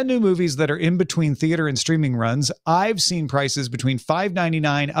 For brand new movies that are in between theater and streaming runs, I've seen prices between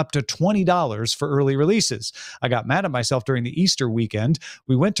 $5.99 up to $20 for early releases. I got mad at myself during the Easter weekend.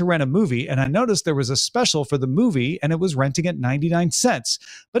 We went to rent a movie, and I noticed there was a special for the movie, and it was renting at 99 cents.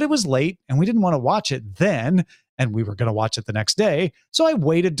 But it was late, and we didn't want to watch it then, and we were going to watch it the next day, so I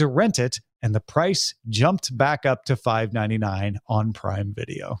waited to rent it, and the price jumped back up to $5.99 on Prime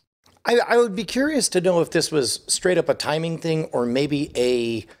Video. I would be curious to know if this was straight up a timing thing or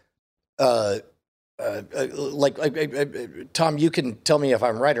maybe Tom, you can tell me if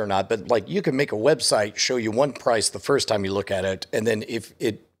I'm right or not, but like you can make a website show you one price the first time you look at it, and then if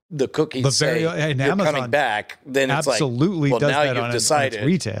the cookies say you're Amazon coming back, then it's absolutely like, well, does now that you've on decided. Its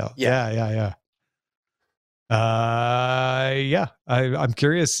retail. Yeah. I'm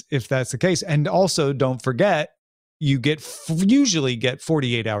curious if that's the case. And also, don't forget, you usually get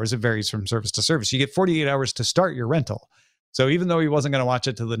 48 hours. It varies from service to service. You get 48 hours to start your rental. So even though he wasn't going to watch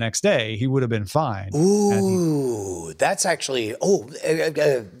it till the next day, he would have been fine. Ooh, that's actually,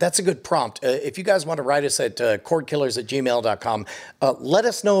 that's a good prompt. If you guys want to write us at cordkillers@gmail.com, let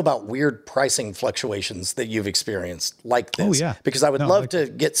us know about weird pricing fluctuations that you've experienced like this. Oh, yeah. Because I would love to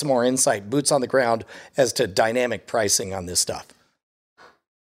get some more insight, boots on the ground, as to dynamic pricing on this stuff.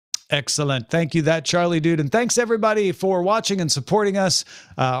 Excellent. Thank you, that Charlie dude. And thanks everybody for watching and supporting us.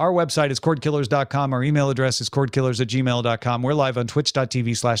 Our website is cordkillers.com. Our email address is cordkillers@gmail.com. We're live on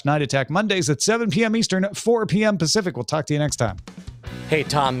twitch.tv/Night Attack Mondays at 7 p.m. Eastern, 4 p.m. Pacific. We'll talk to you next time. Hey,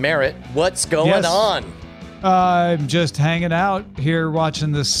 Tom Merritt, what's going on? I'm just hanging out here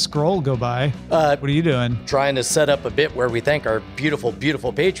watching this scroll go by. What are you doing? Trying to set up a bit where we thank our beautiful,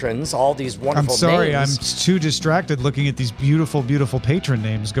 beautiful patrons, all these wonderful names. I'm sorry, I'm too distracted looking at these beautiful, beautiful patron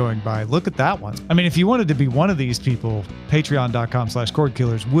names going by. Look at that one. I mean, if you wanted to be one of these people,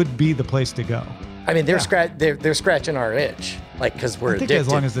 patreon.com/cordkillers would be the place to go. I mean, they're scratching our itch, like, because we're addicted. As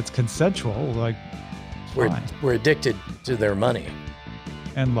long as it's consensual, like, we're addicted to their money.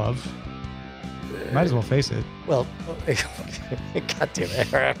 And love. Might as well face it. Well, God damn it.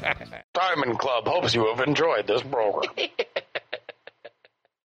 Diamond Club hopes you have enjoyed this program.